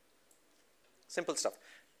 Okay? Simple stuff.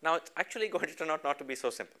 Now it's actually going to turn out not to be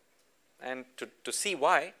so simple. And to see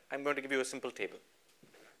why, I'm going to give you a simple table.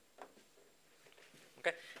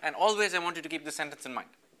 Okay? And always I want you to keep this sentence in mind.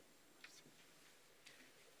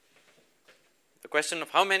 The question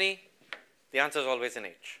of how many, the answer is always in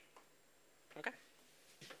H. Okay?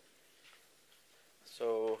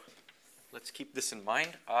 So let's keep this in mind.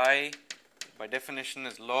 I, by definition,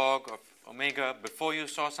 is log of omega before you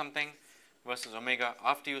saw something. versus omega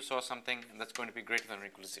after you saw something, and that's going to be greater than or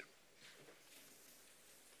equal to 0.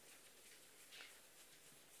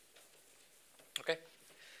 Okay?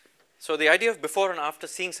 So the idea of before and after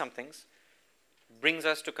seeing some things brings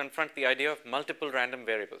us to confront the idea of multiple random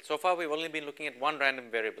variables. So far we've only been looking at one random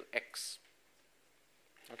variable, x.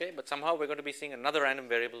 Okay? But somehow we're going to be seeing another random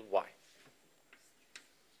variable, y.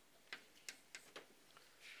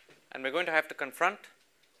 And we're going to have to confront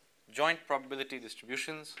joint probability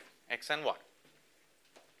distributions, x and y.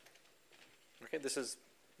 Okay? This is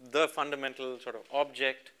the fundamental sort of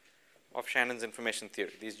object of Shannon's information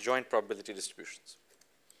theory, these joint probability distributions.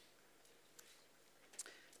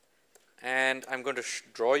 And I'm going to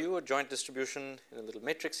draw you a joint distribution in a little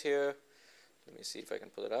matrix here. Let me see if I can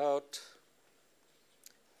pull it out.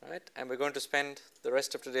 Right? And we're going to spend the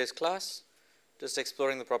rest of today's class just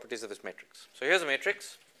exploring the properties of this matrix. So here's a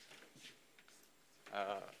matrix,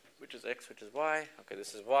 which is x, which is y. Okay,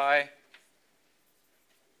 this is y.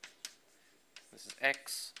 This is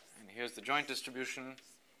x. And here's the joint distribution.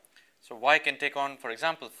 So y can take on, for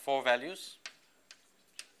example, 4 values.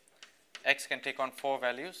 X can take on 4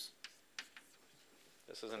 values.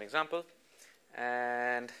 This is an example.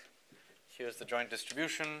 And here's the joint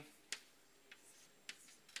distribution.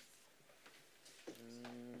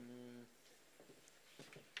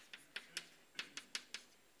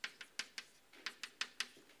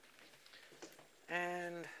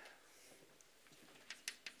 And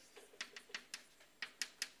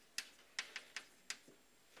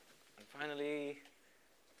finally,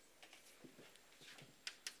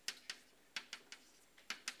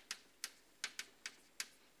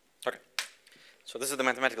 okay, so this is the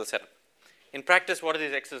mathematical setup. In practice, what are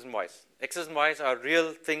these x's and y's? X's and y's are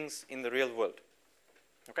real things in the real world.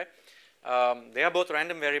 Okay, they are both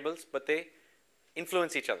random variables, but they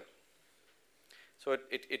influence each other. So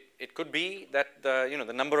it could be that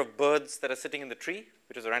the number of birds that are sitting in the tree,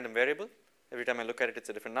 which is a random variable, every time I look at it, it's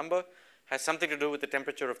a different number, has something to do with the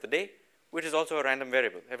temperature of the day, which is also a random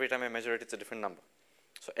variable. Every time I measure it, it's a different number.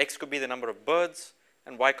 So x could be the number of birds,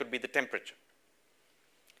 and y could be the temperature.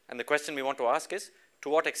 And the question we want to ask is, to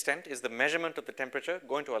what extent is the measurement of the temperature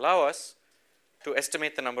going to allow us to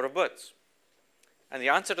estimate the number of birds? And the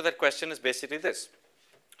answer to that question is basically this.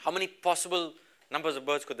 How many possible numbers of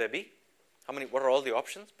birds could there be? What are all the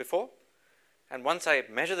options before? And once I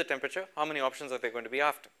measure the temperature, how many options are there going to be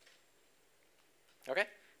after? Okay?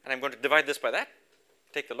 And I'm going to divide this by that,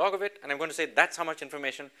 take the log of it, and I'm going to say that's how much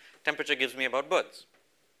information temperature gives me about birds.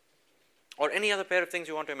 Or any other pair of things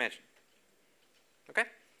you want to imagine. Okay?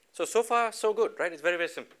 So far, so good, right? It's very, very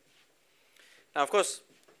simple. Now, of course,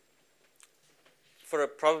 for a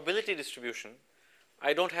probability distribution,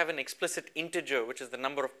 I don't have an explicit integer, which is the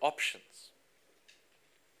number of options.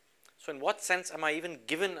 So in what sense am I even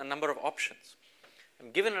given a number of options? I'm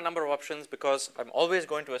given a number of options because I'm always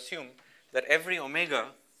going to assume that every omega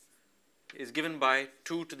is given by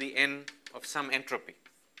 2 to the n of some entropy.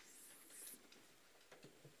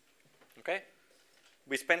 Okay?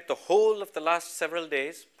 We spent the whole of the last several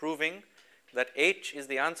days proving that h is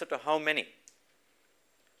the answer to how many.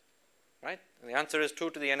 Right? And the answer is 2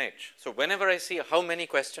 to the nh. So whenever I see a how many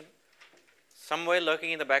question, somewhere lurking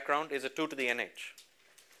in the background is a 2 to the nh.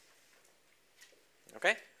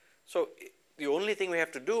 Okay? So the only thing we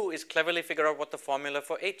have to do is cleverly figure out what the formula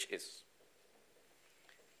for h is.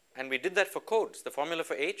 And we did that for codes. The formula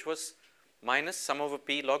for h was minus sum over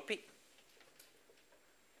p log p.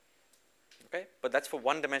 Okay? But that's for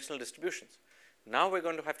one-dimensional distributions. Now we're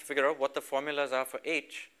going to have to figure out what the formulas are for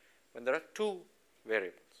h when there are 2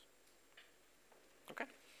 variables. Okay?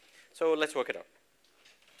 So let's work it out.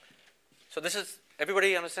 So this is,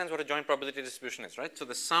 everybody understands what a joint probability distribution is, right? So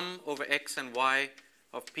the sum over x and y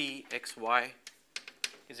of p x y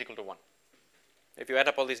is equal to 1. If you add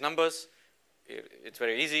up all these numbers, it's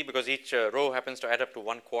very easy because each row happens to add up to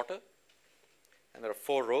 1/4, and there are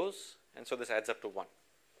 4 rows, and so this adds up to 1.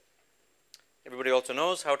 Everybody also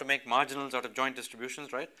knows how to make marginals out of joint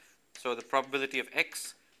distributions, right? So the probability of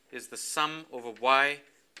x is the sum over y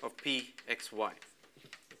of p x y.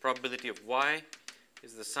 The probability of y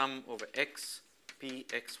is the sum over x p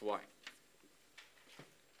x y.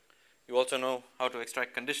 You also know how to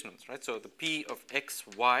extract conditionals, right? So the p of x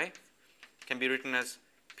y can be written as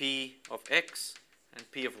p of x and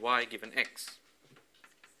p of y given x.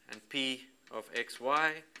 And p of x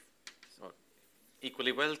y, so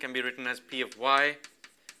equally well, can be written as p of y,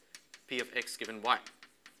 p of x given y,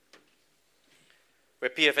 where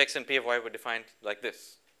p of x and p of y were defined like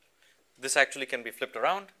this. This actually can be flipped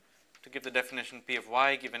around to give the definition p of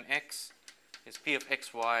y given x is p of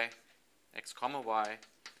xy, x comma y,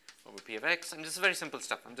 over p of x. And this is very simple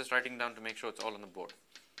stuff. I'm just writing down to make sure it's all on the board.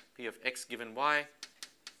 P P of x given y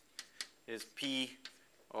is P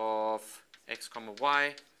of x comma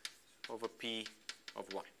y over P of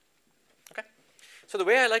y. Okay. So the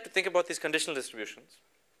way I like to think about these conditional distributions,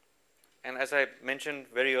 and as I mentioned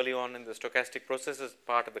very early on in the stochastic process as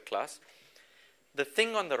part of the class, the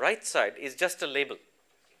thing on the right side is just a label.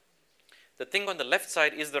 The thing on the left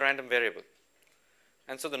side is the random variable.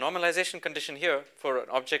 And so the normalization condition here for an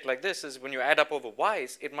object like this is when you add up over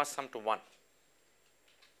y's, it must sum to 1,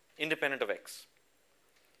 independent of x.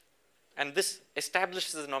 And this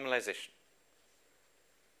establishes the normalization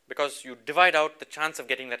because you divide out the chance of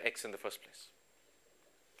getting that x in the first place.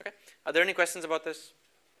 Okay? Are there any questions about this?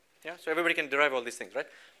 Yeah, so everybody can derive all these things, right?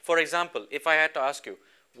 For example, if I had to ask you,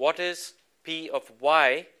 what is P of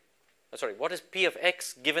y, what is P of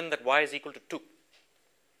x given that y is equal to 2?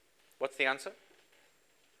 What's the answer?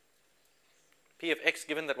 P of x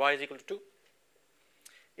given that y is equal to 2?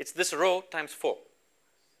 It's this row times 4,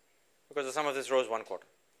 because the sum of this row is 1/4.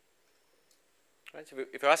 Right? So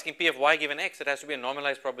if you're asking P of y given x, it has to be a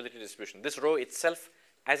normalized probability distribution. This row itself,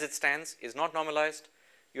 as it stands, is not normalized.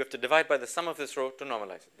 You have to divide by the sum of this row to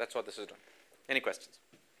normalize it. That's what this is doing. Any questions?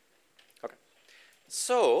 Okay.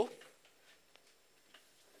 So,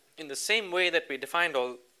 in the same way that we defined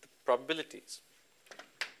all the probabilities,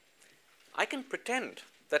 I can pretend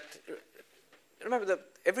that, remember that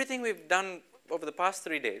everything we've done over the past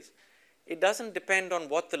 3 days, it doesn't depend on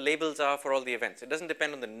what the labels are for all the events. It doesn't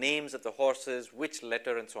depend on the names of the horses, which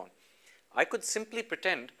letter, and so on. I could simply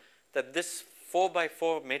pretend that this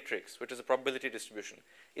 4x4 matrix, which is a probability distribution,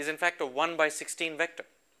 is in fact a 1/16 vector,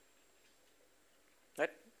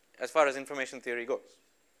 right? As far as information theory goes,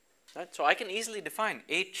 right? So I can easily define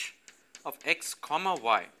h of x comma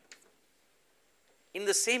y in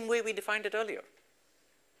the same way we defined it earlier.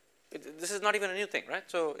 This is not even a new thing, right?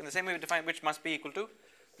 So in the same way we defined, which must be equal to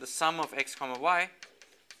the sum of x comma y,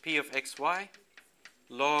 P of x y,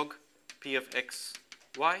 log P of x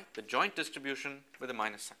y, the joint distribution with a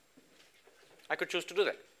minus sign. I could choose to do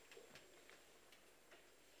that,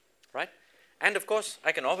 right? And of course,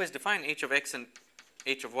 I can always define h of x and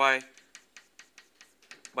h of y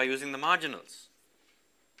by using the marginals.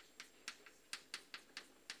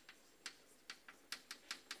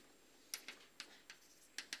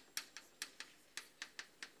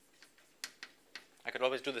 I could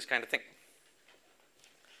always do this kind of thing.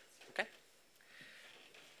 Okay?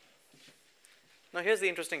 Now here's the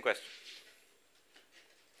interesting question.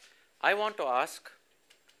 I want to ask,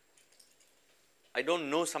 I don't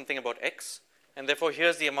know something about x, and therefore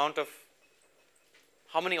here's the amount of,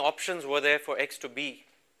 how many options were there for x to be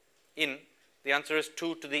in? The answer is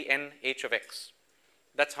 2 to the n h of x.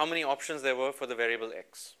 That's how many options there were for the variable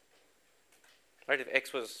x. Right? If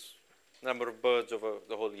x was the number of birds over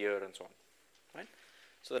the whole year and so on. Right?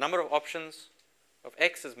 So the number of options of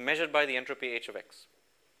x is measured by the entropy h of x.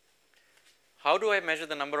 How do I measure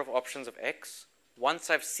the number of options of x once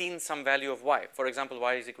I've seen some value of y? For example,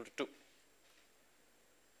 y is equal to 2.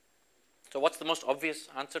 So what's the most obvious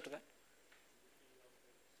answer to that?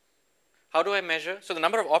 How do I measure? So the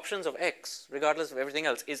number of options of x, regardless of everything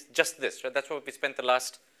else, is just this, right? That's what we spent the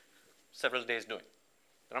last several days doing.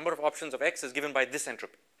 The number of options of x is given by this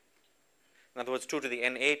entropy. In other words, 2 to the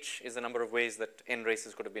nh is the number of ways that n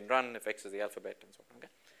races could have been run if x is the alphabet and so on. Okay?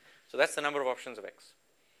 So that's the number of options of x.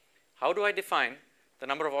 How do I define the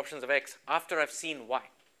number of options of x after I've seen y?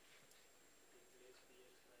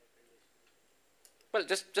 Well,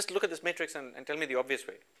 just look at this matrix and tell me the obvious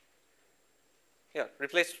way. Yeah,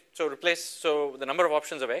 replace the number of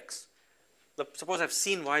options of x. Suppose I've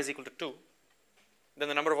seen y is equal to 2. Then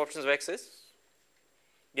the number of options of x is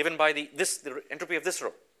given by the entropy of this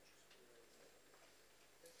row.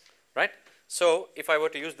 Right? So if I were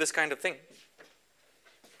to use this kind of thing,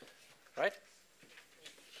 right?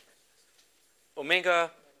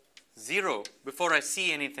 Omega 0 before I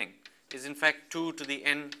see anything is in fact 2 to the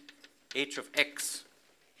n h of x.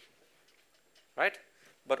 Right?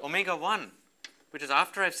 But omega 1, which is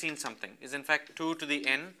after I've seen something, is in fact 2 to the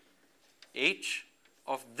n h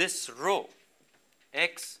of this row,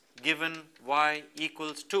 x given y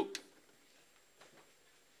equals 2.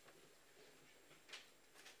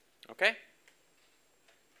 Okay?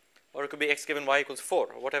 Or it could be x given y equals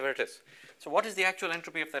 4, or whatever it is. So what is the actual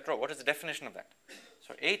entropy of that row? What is the definition of that?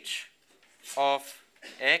 So h of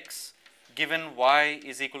x given y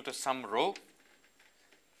is equal to some row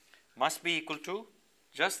must be equal to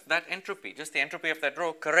just that entropy, just the entropy of that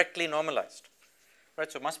row correctly normalized. Right?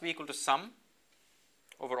 So it must be equal to sum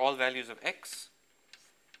over all values of x,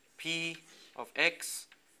 p of x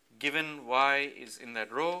given y is in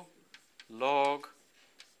that row, log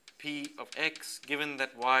p of x given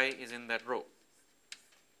that y is in that row.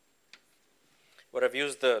 where I've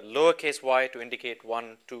used the lowercase y to indicate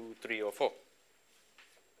 1, 2, 3, or 4.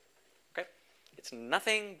 Okay? It's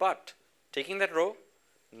nothing but taking that row,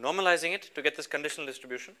 normalizing it to get this conditional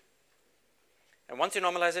distribution. And once you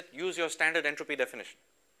normalize it, use your standard entropy definition.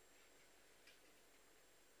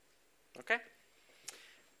 Okay?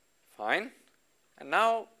 Fine. And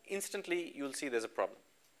now instantly you will see there's a problem.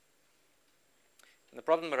 And the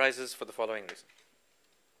problem arises for the following reason.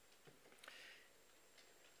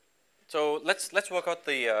 So let's work out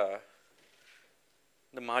the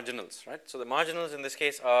marginals, right? So the marginals in this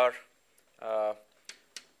case are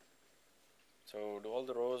so do all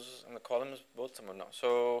the rows and the columns both somehow? No.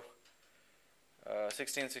 So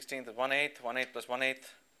 16 is 1/8, 1/8 plus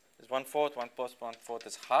 1/8 is 1/4, 1 plus 1/4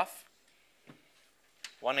 is half.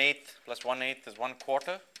 1/8 plus 1/8 is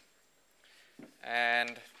 1/4,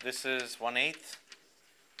 and this is 1/8,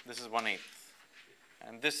 this is 1/8,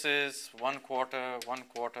 and this is 1/4,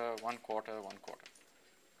 1/4, 1/4, 1/4.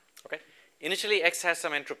 Okay. Initially, X has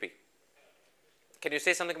some entropy. Can you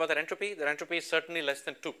say something about that entropy? The entropy is certainly less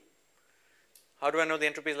than 2. How do I know the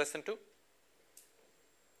entropy is less than 2?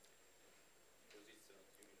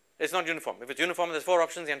 It's not uniform. If it's uniform, there's 4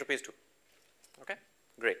 options, the entropy is 2. Okay,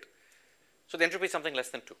 great. So the entropy is something less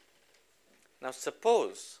than 2. Now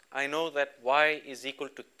suppose I know that y is equal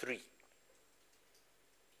to 3.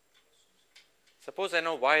 Suppose I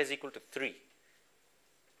know y is equal to 3.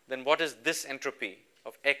 Then what is this entropy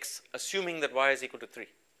of X, assuming that y is equal to 3?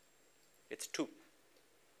 It's 2.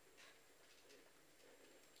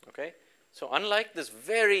 Okay. So unlike this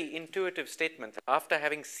very intuitive statement, after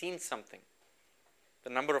having seen something, the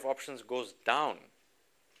number of options goes down.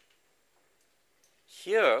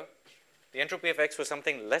 Here, the entropy of X was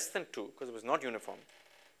something less than 2 because it was not uniform.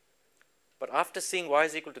 But after seeing y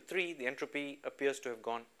is equal to 3, the entropy appears to have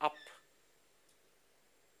gone up.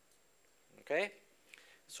 Okay?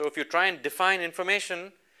 So if you try and define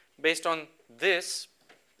information based on this,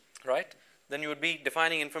 right, then you would be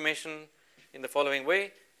defining information in the following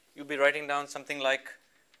way. You'll be writing down something like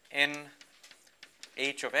n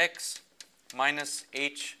h of x minus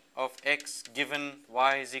h of x given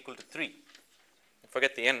y is equal to 3.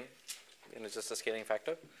 Forget the n is just a scaling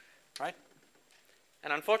factor, right?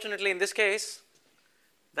 And unfortunately in this case,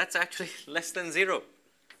 that's actually less than 0.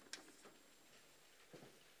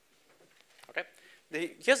 Okay?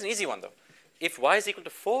 Here's an easy one though. If y is equal to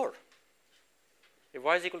 4,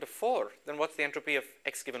 then what's the entropy of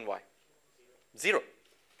x given y? 0.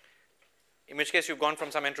 In which case you've gone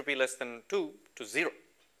from some entropy less than 2 to 0.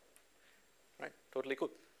 Right? Totally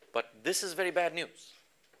cool. But this is very bad news.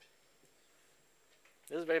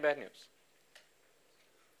 This is very bad news.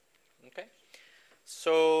 Okay?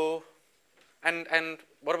 So, and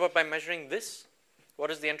what about by measuring this?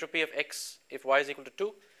 What is the entropy of x if y is equal to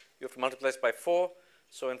 2? You have to multiply this by 4.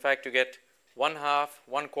 So in fact you get 1/2,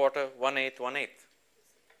 1/4, 1/8, 1/8.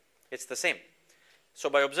 It's the same. So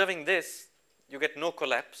by observing this, you get no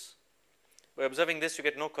collapse. By observing this, you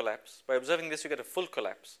get no collapse. By observing this, you get a full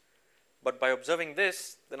collapse. But by observing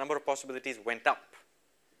this, the number of possibilities went up.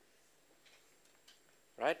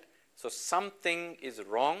 Right? So something is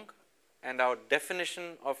wrong, and our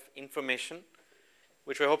definition of information,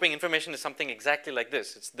 which we're hoping information is something exactly like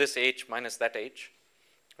this, it's this h minus that h,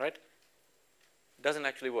 right, doesn't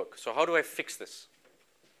actually work. So how do I fix this?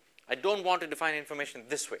 I don't want to define information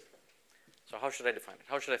this way. So how should I define it?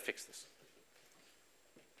 How should I fix this?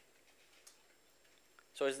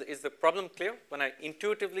 So is the problem clear? When I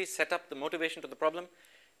intuitively set up the motivation to the problem,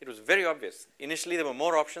 it was very obvious. Initially there were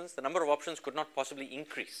more options. The number of options could not possibly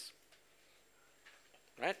increase.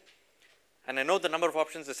 Right? And I know the number of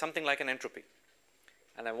options is something like an entropy.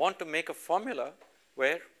 And I want to make a formula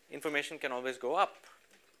where information can always go up.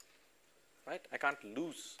 Right? I can't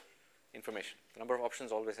lose information. The number of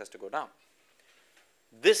options always has to go down.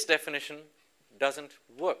 This definition doesn't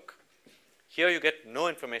work. Here you get no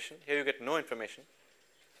information. Here you get no information.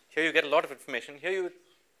 Here you get a lot of information. Here you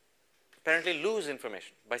apparently lose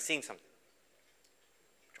information by seeing something,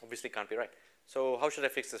 which obviously can't be right. So how should I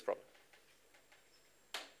fix this problem?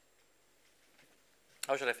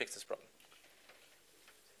 How should I fix this problem?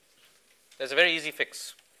 There's a very easy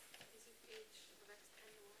fix.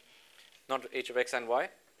 Not h of x and y,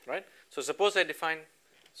 right? So suppose I define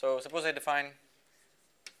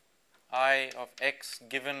I of x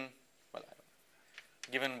given, well,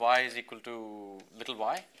 given y is equal to little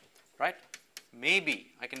y, right?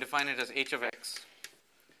 Maybe I can define it as h of x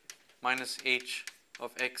minus h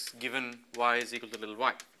of x given y is equal to little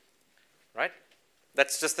y, right?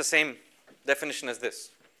 That's just the same definition as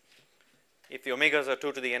this. If the omegas are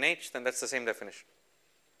 2 to the nh, then that's the same definition,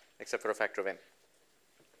 except for a factor of n.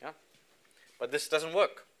 Yeah? But this doesn't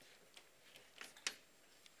work.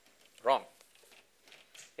 Wrong.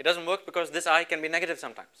 It doesn't work because this I can be negative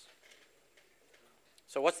sometimes.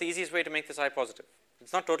 So what's the easiest way to make this I positive?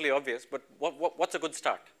 It's not totally obvious, but what's a good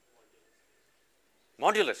start?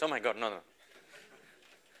 Modulus. Oh my God, no.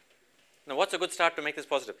 Now what's a good start to make this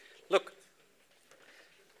positive? Look.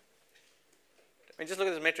 I mean, just look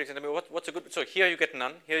at this matrix and tell me what's a good, so here you get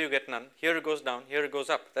none, here you get none, here it goes down, here it goes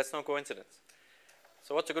up. That's no coincidence.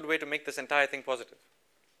 So what's a good way to make this entire thing positive?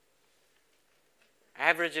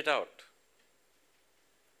 Average it out.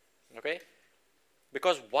 Okay?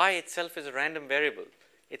 Because y itself is a random variable.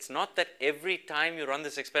 It's not that every time you run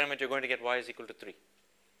this experiment you're going to get y is equal to 3.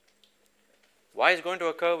 Y is going to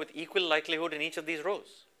occur with equal likelihood in each of these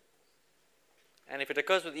rows. And if it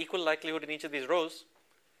occurs with equal likelihood in each of these rows,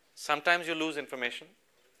 sometimes you lose information,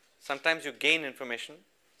 sometimes you gain information,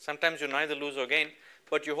 sometimes you neither lose or gain,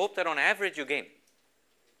 but you hope that on average you gain.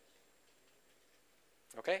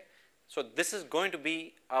 Okay? So this is going to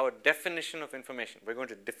be our definition of information. We're going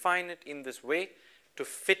to define it in this way to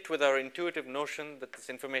fit with our intuitive notion that this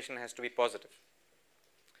information has to be positive.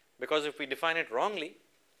 Because if we define it wrongly,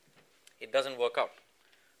 it doesn't work out.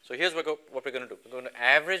 So here's what we're going to do. We're going to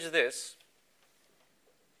average this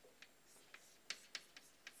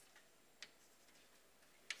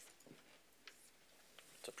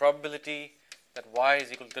so probability that y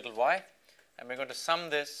is equal to little y, and we're going to sum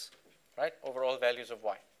this, right, over all values of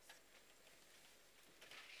y.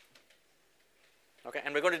 Okay,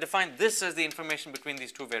 and we're going to define this as the information between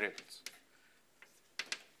these two variables.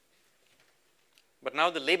 But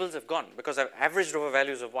now the labels have gone because I've averaged over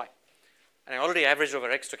values of y. And I already averaged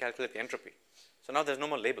over x to calculate the entropy. So now there's no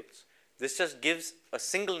more labels. This just gives a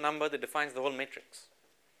single number that defines the whole matrix.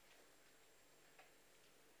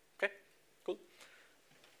 Okay, cool.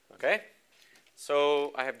 Okay,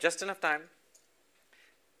 so I have just enough time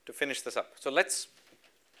to finish this up. So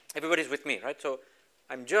everybody's with me, right? So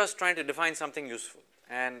I'm just trying to define something useful,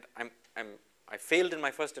 and I failed in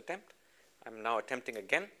my first attempt. I'm now attempting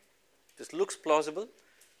again. This looks plausible.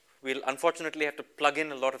 We'll unfortunately have to plug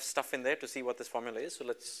in a lot of stuff in there to see what this formula is. So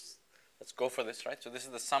let's go for this, right? So this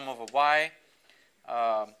is the sum over y,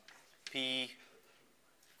 p.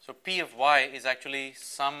 So p of y is actually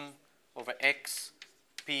sum over x,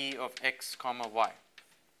 p of x comma y,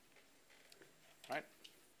 right?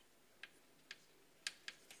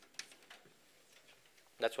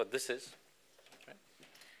 That's what this is, right?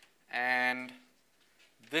 And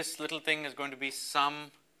this little thing is going to be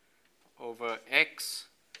sum over x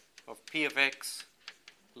of p of x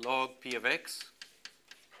log p of x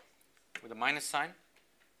with a minus sign.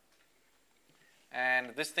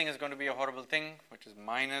 And this thing is going to be a horrible thing, which is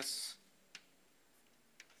minus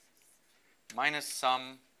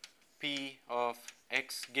sum p of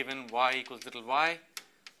x given y equals little y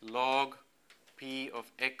log p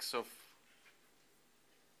of x of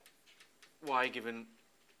y given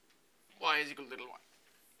y is equal to little y.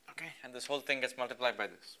 Okay, and this whole thing gets multiplied by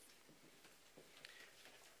this.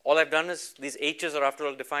 All I've done is these h's are after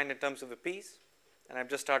all defined in terms of the p's, and I've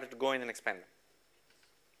just started to go in and expand them.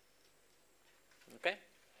 Okay?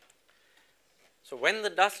 So when the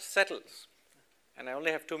dust settles, and I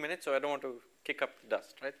only have 2 minutes, so I don't want to kick up the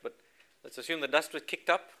dust, right? But let's assume the dust was kicked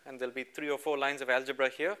up, and there'll be 3 or 4 lines of algebra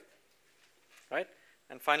here, right?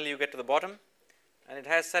 And finally you get to the bottom, and it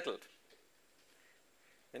has settled.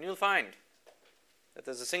 Then you'll find that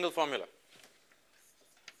there's a single formula.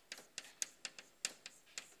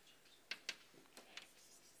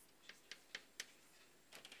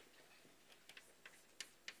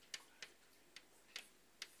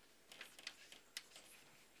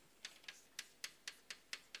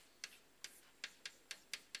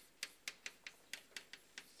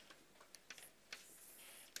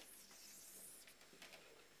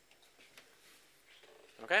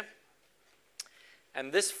 Okay?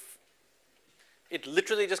 And this, it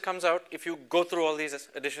literally just comes out if you go through all these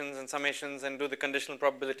additions and summations and do the conditional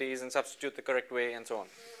probabilities and substitute the correct way and so on.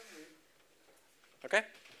 Okay?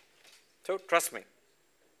 So trust me.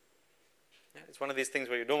 Yeah, it's one of these things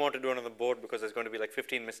where you don't want to do it on the board because there's going to be like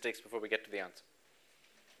 15 mistakes before we get to the answer.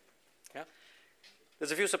 Yeah?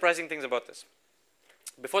 There's a few surprising things about this.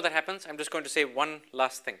 Before that happens, I'm just going to say one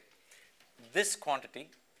last thing. This quantity,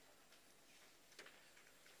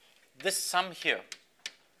 this sum here,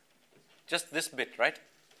 just this bit, right?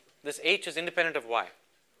 This h is independent of y.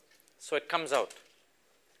 So it comes out.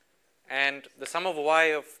 And the sum of y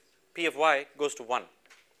of p of y goes to 1.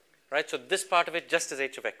 Right? So this part of it just is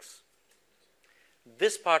h of x.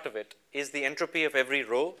 This part of it is the entropy of every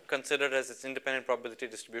row considered as its independent probability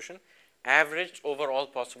distribution averaged over all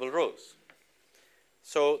possible rows.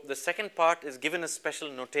 So the second part is given a special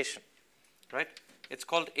notation. Right? It's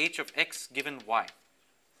called h of x given y.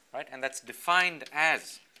 right? And that's defined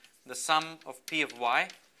as the sum of P of y.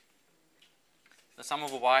 The sum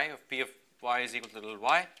of y of P of y is equal to little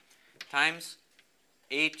y times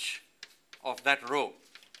H of that row.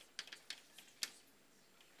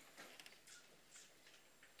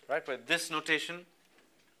 Right, where this notation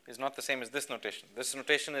is not the same as this notation. This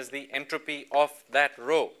notation is the entropy of that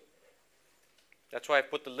row. That's why I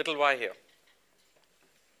put the little y here.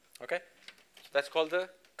 Okay? So that's called the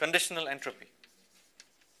conditional entropy.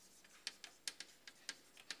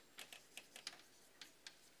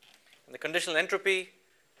 And the conditional entropy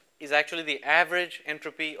is actually the average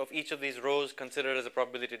entropy of each of these rows considered as a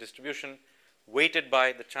probability distribution weighted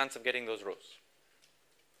by the chance of getting those rows.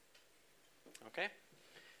 Okay?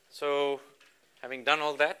 So, having done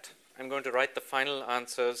all that, I'm going to write the final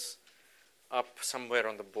answers up somewhere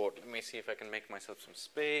on the board. Let me see if I can make myself some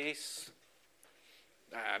space.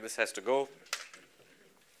 This has to go.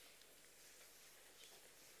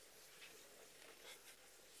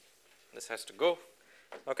 This has to go.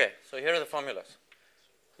 Okay, so here are the formulas.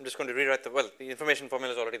 I'm just going to rewrite the information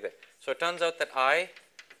formula is already there. So it turns out that I,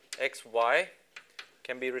 x, y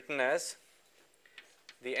can be written as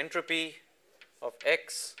the entropy of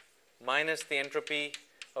x minus the entropy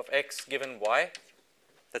of x given y.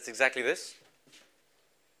 That's exactly this.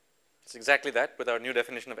 It's exactly that with our new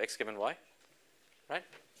definition of x given y, right?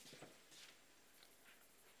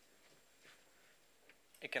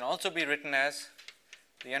 It can also be written as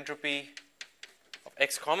the entropy of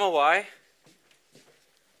x comma y,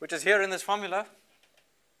 which is here in this formula,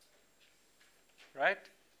 right?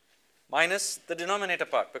 Minus the denominator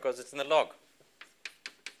part because it's in the log.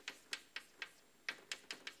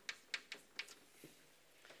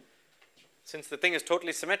 Since the thing is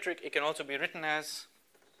totally symmetric, it can also be written as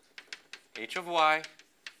h of y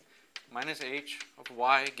minus h of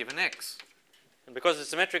y given x. And because it's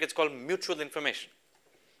symmetric, it's called mutual information.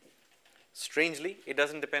 Strangely, it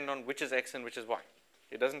doesn't depend on which is x and which is y.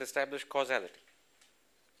 It doesn't establish causality.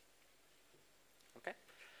 Okay?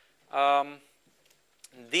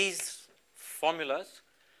 These formulas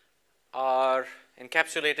are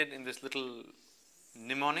encapsulated in this little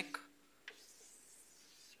mnemonic,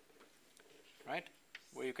 right,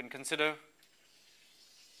 where you can consider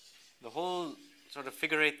the whole sort of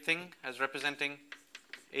figure 8 thing as representing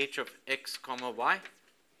h of x comma y.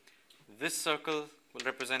 This circle will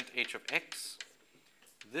represent h of x.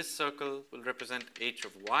 This circle will represent h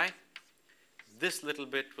of y. This little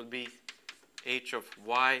bit will be h of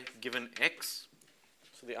y given x.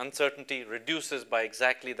 So the uncertainty reduces by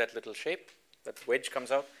exactly that little shape. That wedge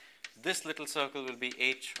comes out. This little circle will be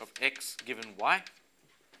h of x given y.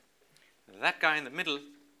 That guy in the middle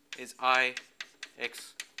is I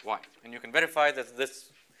x y. And you can verify that this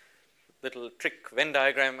little trick Venn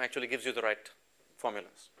diagram actually gives you the right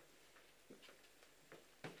formulas.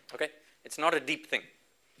 Okay? It's not a deep thing.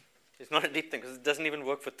 It's not a deep thing because it doesn't even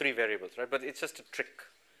work for 3 variables, right? But it's just a trick.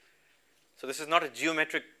 So this is not a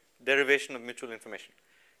geometric derivation of mutual information.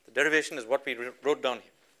 The derivation is what we wrote down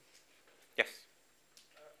here. Yes?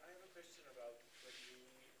 I have a question about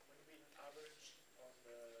when we average on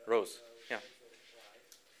the Rows. Yeah. rows of y.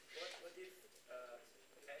 What if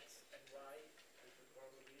x and y and the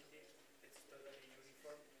probability it's totally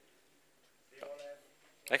uniform? They all have.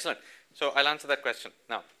 Excellent. So I'll answer that question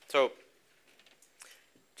now. So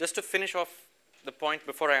just to finish off the point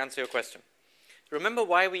before I answer your question, remember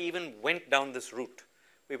why we even went down this route.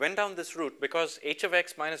 We went down this route because h of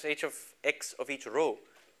x minus h of x of each row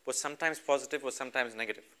was sometimes positive, was sometimes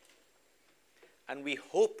negative. And we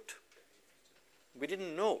hoped, we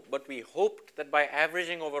didn't know, but we hoped that by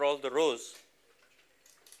averaging over all the rows,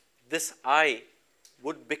 this I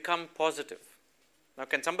would become positive. Now,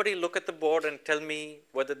 can somebody look at the board and tell me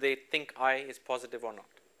whether they think I is positive or not?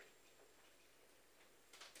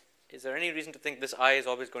 Is there any reason to think this I is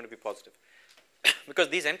always going to be positive? Because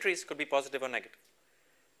these entries could be positive or negative.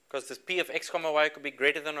 Because this P of x comma y could be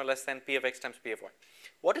greater than or less than P of x times P of y.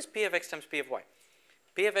 What is P of x times P of y?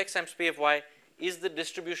 P of x times P of y is the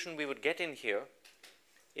distribution we would get in here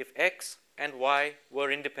if x and y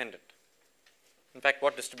were independent. In fact,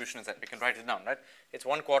 what distribution is that? We can write it down, right? It's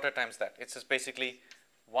 1/4 times that. It's just basically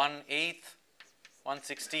 1/8,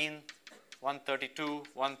 1/16, 1/32,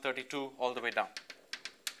 1/32 all the way down.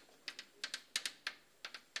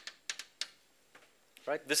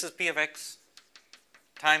 Right? This is P of x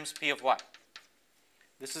times P of y.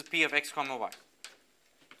 This is P of x comma y.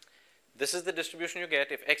 This is the distribution you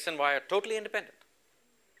get if x and y are totally independent.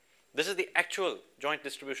 This is the actual joint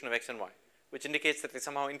distribution of x and y, which indicates that they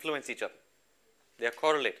somehow influence each other. They are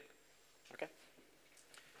correlated. Okay?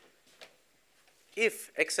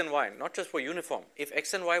 If x and y, not just were uniform, if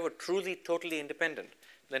x and y were truly totally independent,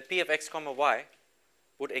 then P of x comma y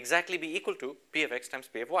would exactly be equal to P of x times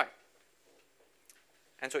P of y.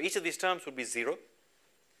 And so each of these terms would be 0,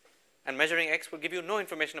 and measuring x will give you no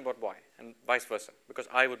information about y, and vice versa, because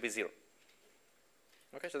I would be 0.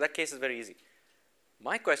 Okay, so that case is very easy.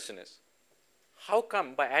 My question is, how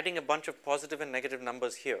come by adding a bunch of positive and negative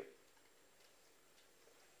numbers here,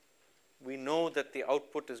 we know that the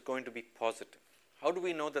output is going to be positive? How do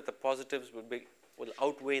we know that the positives will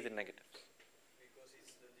outweigh the negatives? Because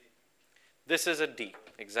it's the D. This is a D,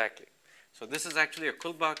 exactly. So this is actually a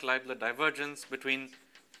Kullback-Leibler divergence between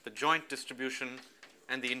the joint distribution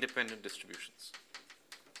and the independent distributions.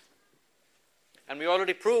 And we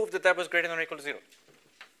already proved that that was greater than or equal to 0.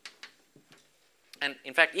 And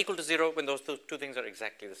in fact, equal to 0 when those two things are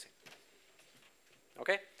exactly the same.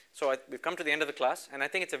 Okay? So we've come to the end of the class, and I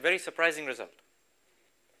think it's a very surprising result.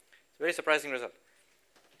 It's a very surprising result.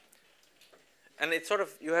 And it's sort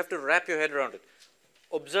of, you have to wrap your head around it.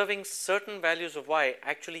 Observing certain values of y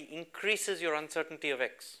actually increases your uncertainty of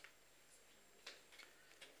x.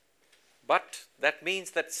 But that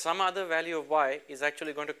means that some other value of y is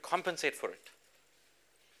actually going to compensate for it.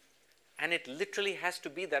 And it literally has to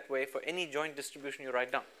be that way for any joint distribution you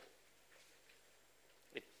write down.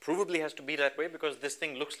 It provably has to be that way because this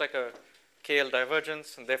thing looks like a KL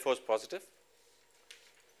divergence and therefore is positive,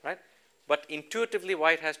 right? But intuitively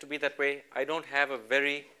why it has to be that way, I don't have a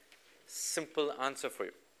very simple answer for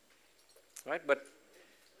you, right? But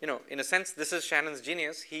you know, in a sense, this is Shannon's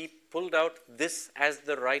genius. He pulled out this as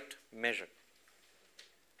the right measure.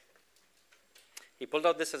 He pulled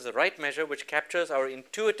out this as the right measure which captures our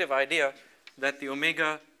intuitive idea that the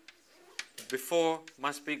omega before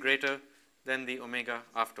must be greater than the omega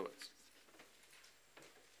afterwards,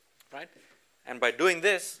 right? And by doing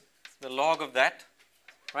this, the log of that,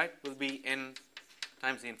 right, will be n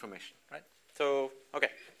times the information, right? So, okay,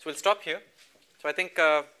 so we'll stop here. So I think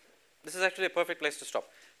this is actually a perfect place to stop.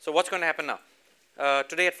 So what's going to happen now?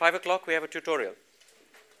 Today at 5 o'clock we have a tutorial.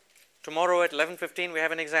 Tomorrow at 11:15 we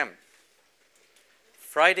have an exam.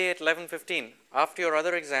 Friday at 11:15, after your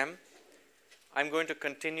other exam, I'm going to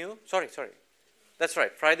continue. Sorry. That's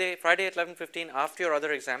right. Friday at 11:15, after your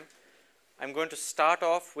other exam, I'm going to start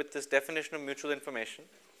off with this definition of mutual information,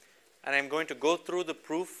 and I'm going to go through the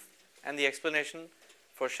proof and the explanation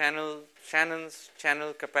for Shannon's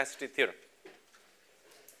channel capacity theorem.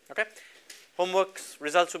 Okay? Homework's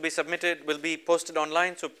results will be posted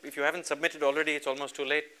online. So if you haven't submitted already, it's almost too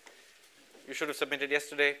late. You should have submitted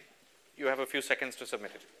yesterday. You have a few seconds to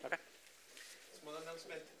submit it. Okay? Small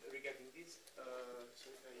announcement regarding this.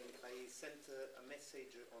 So I sent a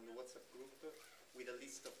message on the WhatsApp group with a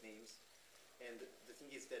list of names, and the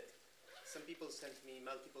thing is that some people sent me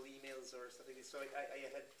multiple emails or stuff like this, so I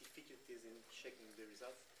had difficulties in checking the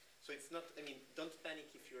results. So it's not, I mean, don't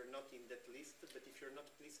panic if you're not in that list, but if you're not,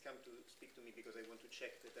 please come to speak to me because I want to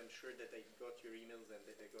check that I'm sure that I got your emails and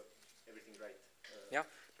that I got everything right. Yeah,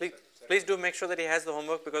 please do make sure that he has the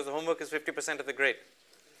homework because the homework is 50% of the grade.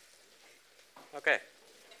 Okay.